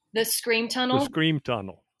 please? The Scream Tunnel. The Scream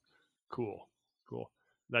Tunnel. Cool.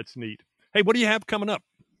 That's neat. Hey, what do you have coming up?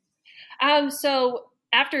 So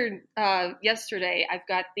after yesterday, I've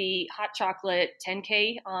got the Hot Chocolate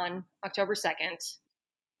 10K on October 2nd.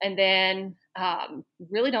 And then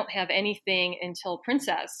really don't have anything until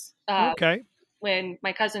Princess. Okay. When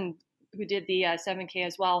my cousin, who did the 7K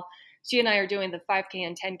as well, she and I are doing the 5K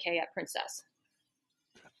and 10K at Princess.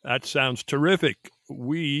 That sounds terrific.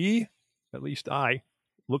 At least I,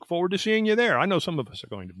 look forward to seeing you there. I know some of us are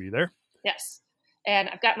going to be there. Yes. And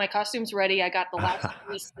I've got my costumes ready. I got the last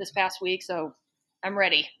piece this past week, so I'm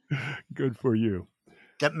ready. Good for you.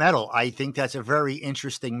 That medal, I think that's a very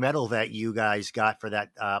interesting medal that you guys got for that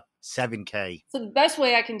 7K. So the best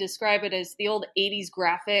way I can describe it is the old 80s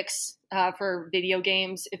graphics for video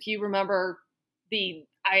games. If you remember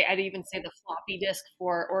I'd even say the floppy disk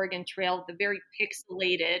for Oregon Trail, the very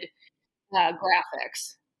pixelated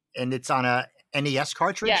graphics. And it's on a NES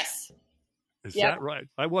cartridge? Yes. Is that right?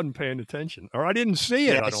 I wasn't paying attention, or I didn't see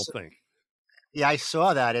it. Yeah, I don't think. Yeah, I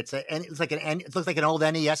saw that. It looks like an old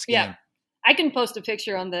NES game. Yeah, I can post a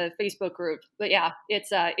picture on the Facebook group. But yeah,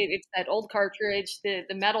 it's that old cartridge. The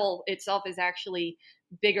metal itself is actually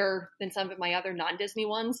bigger than some of my other non-Disney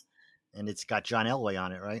ones. And it's got John Elway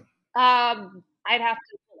on it, right? I'd have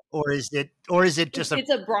to. Or is it just it's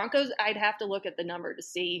a Broncos? I'd have to look at the number to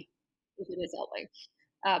see if it is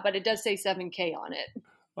Elway. But it does say 7K on it.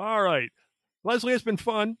 All right. Leslie, it's been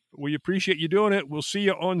fun. We appreciate you doing it. We'll see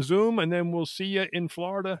you on Zoom, and then we'll see you in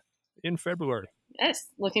Florida in February. Yes,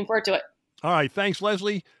 looking forward to it. All right. Thanks,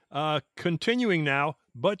 Leslie. Continuing now,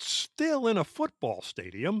 but still in a football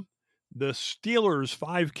stadium, the Steelers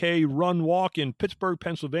 5K run walk in Pittsburgh,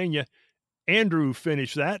 Pennsylvania. Andrew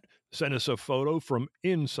finished that. Sent us a photo from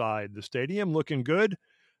inside the stadium. Looking good.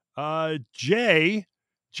 Jay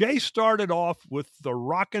started off with the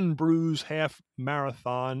Rockin' Brews half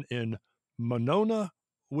marathon in Monona,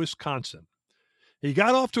 Wisconsin. He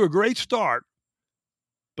got off to a great start,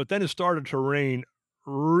 but then it started to rain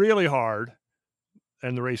really hard,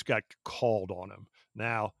 and the race got called on him.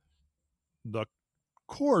 Now, the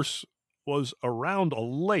course was around a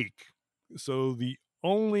lake, so the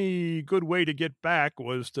only good way to get back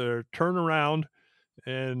was to turn around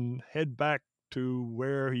and head back to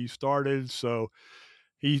where he started. So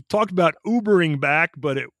he talked about Ubering back,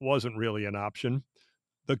 but it wasn't really an option.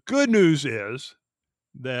 The good news is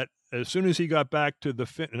that as soon as he got back to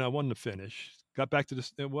and I wanted to finish, got back to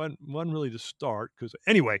it wasn't really to start, because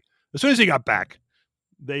anyway, as soon as he got back,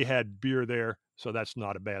 they had beer there, so that's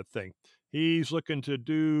not a bad thing. He was hoping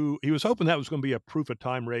that was going to be a proof of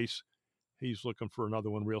time race. He's looking for another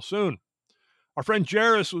one real soon. Our friend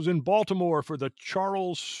Jairus was in Baltimore for the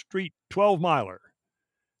Charles Street 12-miler.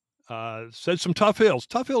 Said some tough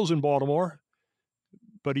hills in Baltimore,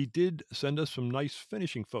 but he did send us some nice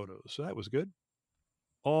finishing photos, so that was good.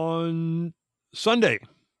 On Sunday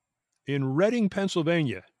in Reading,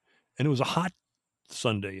 Pennsylvania, and it was a hot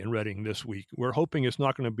Sunday in Reading this week. We're hoping it's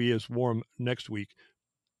not going to be as warm next week,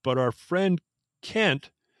 but our friend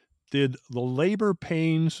Kent did the Labor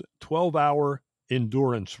Pains 12-hour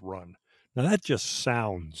endurance run. Now, that just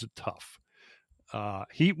sounds tough.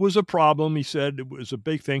 Heat was a problem. He said it was a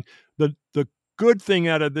big thing. The good thing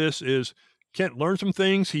out of this is Kent learned some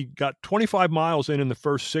things. He got 25 miles in the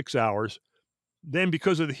first 6 hours. Then,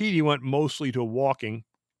 because of the heat, he went mostly to walking.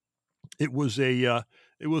 It was a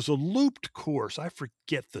looped course. I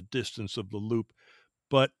forget the distance of the loop,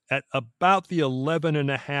 but at about the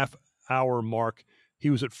 11.5-hour mark, he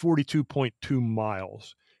was at 42.2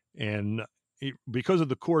 miles. And because of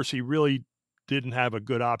the course, he really didn't have a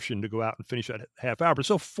good option to go out and finish that half hour. But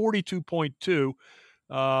still, 42.2,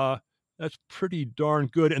 that's pretty darn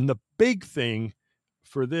good. And the big thing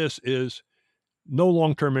for this is no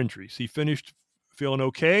long-term injuries. He finished feeling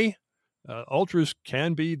okay. Ultras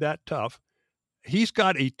can be that tough. He's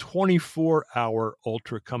got a 24-hour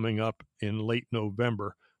ultra coming up in late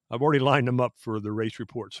November. I've already lined him up for the Race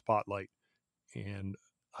Report Spotlight. And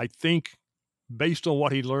I think based on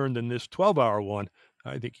what he learned in this 12-hour one,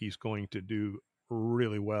 I think he's going to do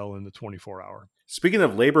really well in the 24-hour. Speaking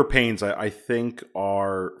of labor pains, I think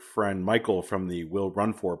our friend Michael from the Will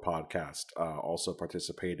Run For podcast also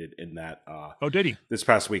participated in that. Oh, did he? This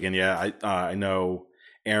past weekend, yeah. I know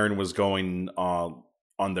Aaron was going on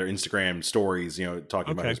their Instagram stories,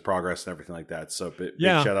 talking about his progress and everything like that. So big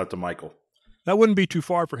shout out to Michael. That wouldn't be too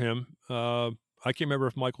far for him. I can't remember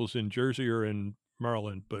if Michael's in Jersey or in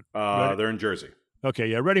Maryland, but they're in Jersey. Okay,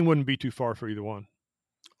 yeah, Reading wouldn't be too far for either one.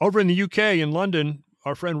 Over in the UK, in London,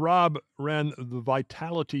 our friend Rob ran the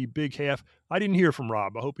Vitality Big Half. I didn't hear from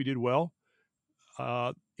Rob. I hope he did well.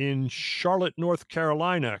 In Charlotte, North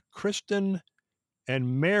Carolina, Kristen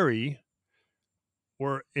and Mary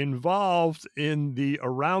were involved in the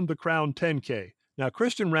Around the Crown 10K. Now,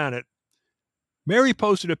 Kristen ran it. Mary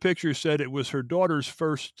posted a picture, said it was her daughter's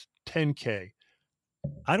first 10K.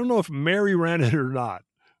 I don't know if Mary ran it or not.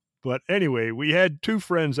 But anyway, we had two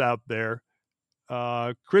friends out there.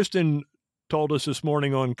 Kristen told us this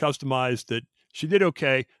morning on Customized that she did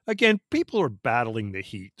okay. Again, people are battling the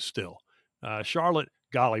heat still. Charlotte,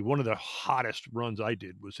 golly, one of the hottest runs I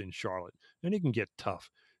did was in Charlotte, and it can get tough.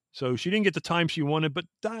 So she didn't get the time she wanted, but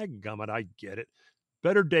dadgummit, I get it.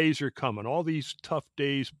 Better days are coming. All these tough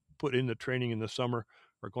days put in the training in the summer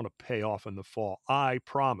are going to pay off in the fall. I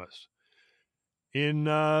promise. In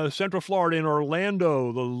Central Florida, in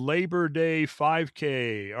Orlando, the Labor Day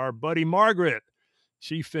 5K, our buddy Margaret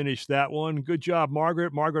She finished that one. Good job,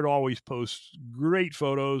 Margaret. Margaret always posts great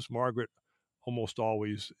photos. Margaret almost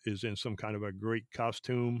always is in some kind of a great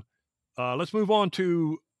costume. Let's move on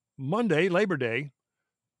to Monday, Labor Day.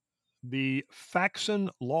 The Faxon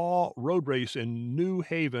Law Road Race in New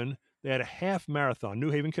Haven. They had a half marathon, New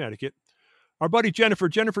Haven, Connecticut. Our buddy Jennifer.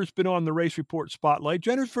 Jennifer's been on the Race Report Spotlight.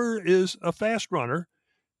 Jennifer is a fast runner.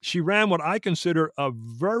 She ran what I consider a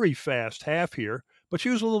very fast half here, but she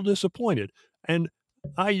was a little disappointed. And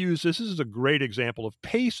I use this is a great example of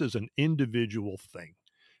pace as an individual thing.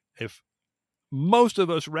 If most of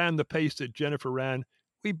us ran the pace that Jennifer ran,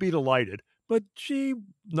 we'd be delighted. But she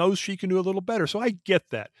knows she can do a little better. So I get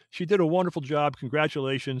that. She did a wonderful job.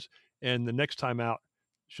 Congratulations. And the next time out,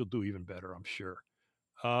 she'll do even better, I'm sure.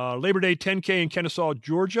 Labor Day 10K in Kennesaw,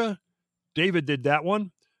 Georgia. David did that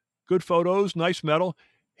one. Good photos, nice medal.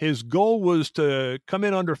 His goal was to come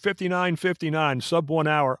in under 59:59, sub 1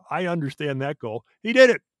 hour. I understand that goal. He did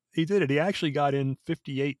it. He actually got in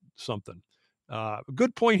 58 something.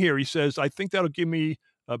 Good point here. He says, I think that'll give me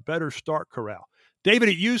a better start corral. David,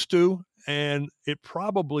 it used to, and it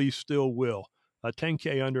probably still will. A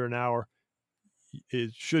 10K under an hour,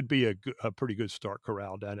 it should be a pretty good start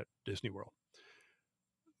corral down at Disney World.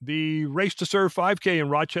 The Race to Serve 5K in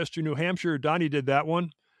Rochester, New Hampshire. Donnie did that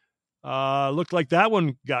one. Looked like that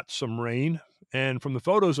one got some rain. And from the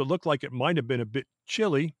photos, it looked like it might have been a bit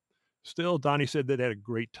chilly. Still, Donnie said they had a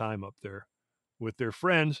great time up there with their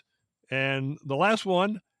friends. And the last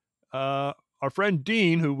one, our friend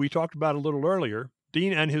Dean, who we talked about a little earlier,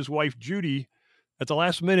 Dean and his wife Judy, at the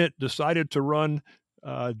last minute decided to run.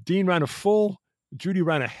 Dean ran a full, Judy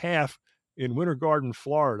ran a half in Winter Garden,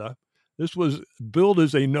 Florida. This was billed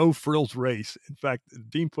as a no-frills race. In fact,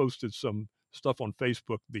 Dean posted some stuff on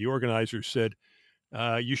Facebook. The organizers said,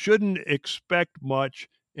 you shouldn't expect much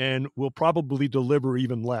and will probably deliver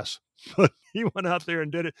even less. But he went out there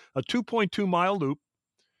and did it. A 2.2 mile loop.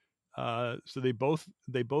 So they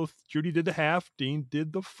both, Judy did the half, Dean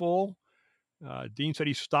did the full. Dean said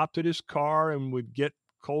he stopped at his car and would get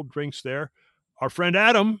cold drinks there. Our friend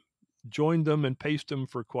Adam joined them and paced them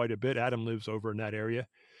for quite a bit. Adam lives over in that area.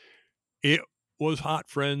 It was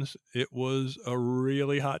hot, friends. It was a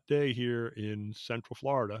really hot day here in Central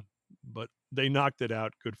Florida, but they knocked it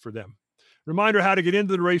out. Good for them. Reminder how to get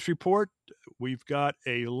into the Race Report. We've got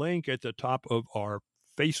a link at the top of our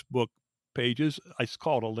Facebook pages. I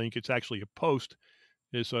call it a link. It's actually a post.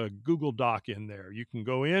 There's a Google Doc in there. You can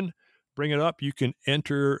go in, bring it up. You can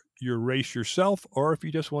enter your race yourself, or if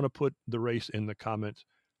you just want to put the race in the comments,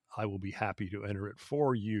 I will be happy to enter it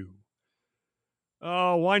for you.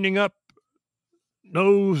 Winding up.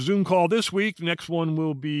 No Zoom call this week. The next one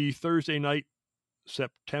will be Thursday night,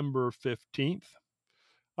 September 15th.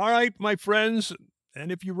 All right, my friends.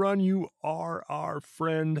 And if you run, you are our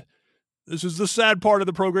friend. This is the sad part of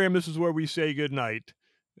the program. This is where we say good night.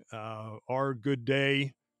 Our good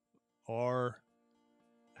day, or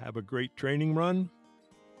have a great training run.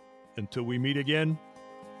 Until we meet again,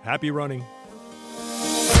 happy running.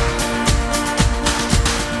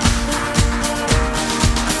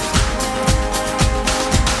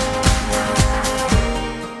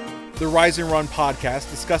 The Rise and Run podcast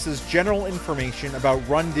discusses general information about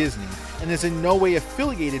Run Disney and is in no way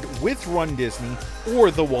affiliated with Run Disney or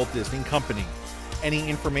the Walt Disney Company. Any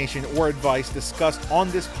information or advice discussed on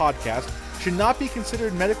this podcast should not be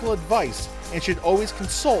considered medical advice and should always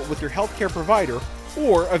consult with your healthcare provider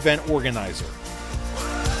or event organizer.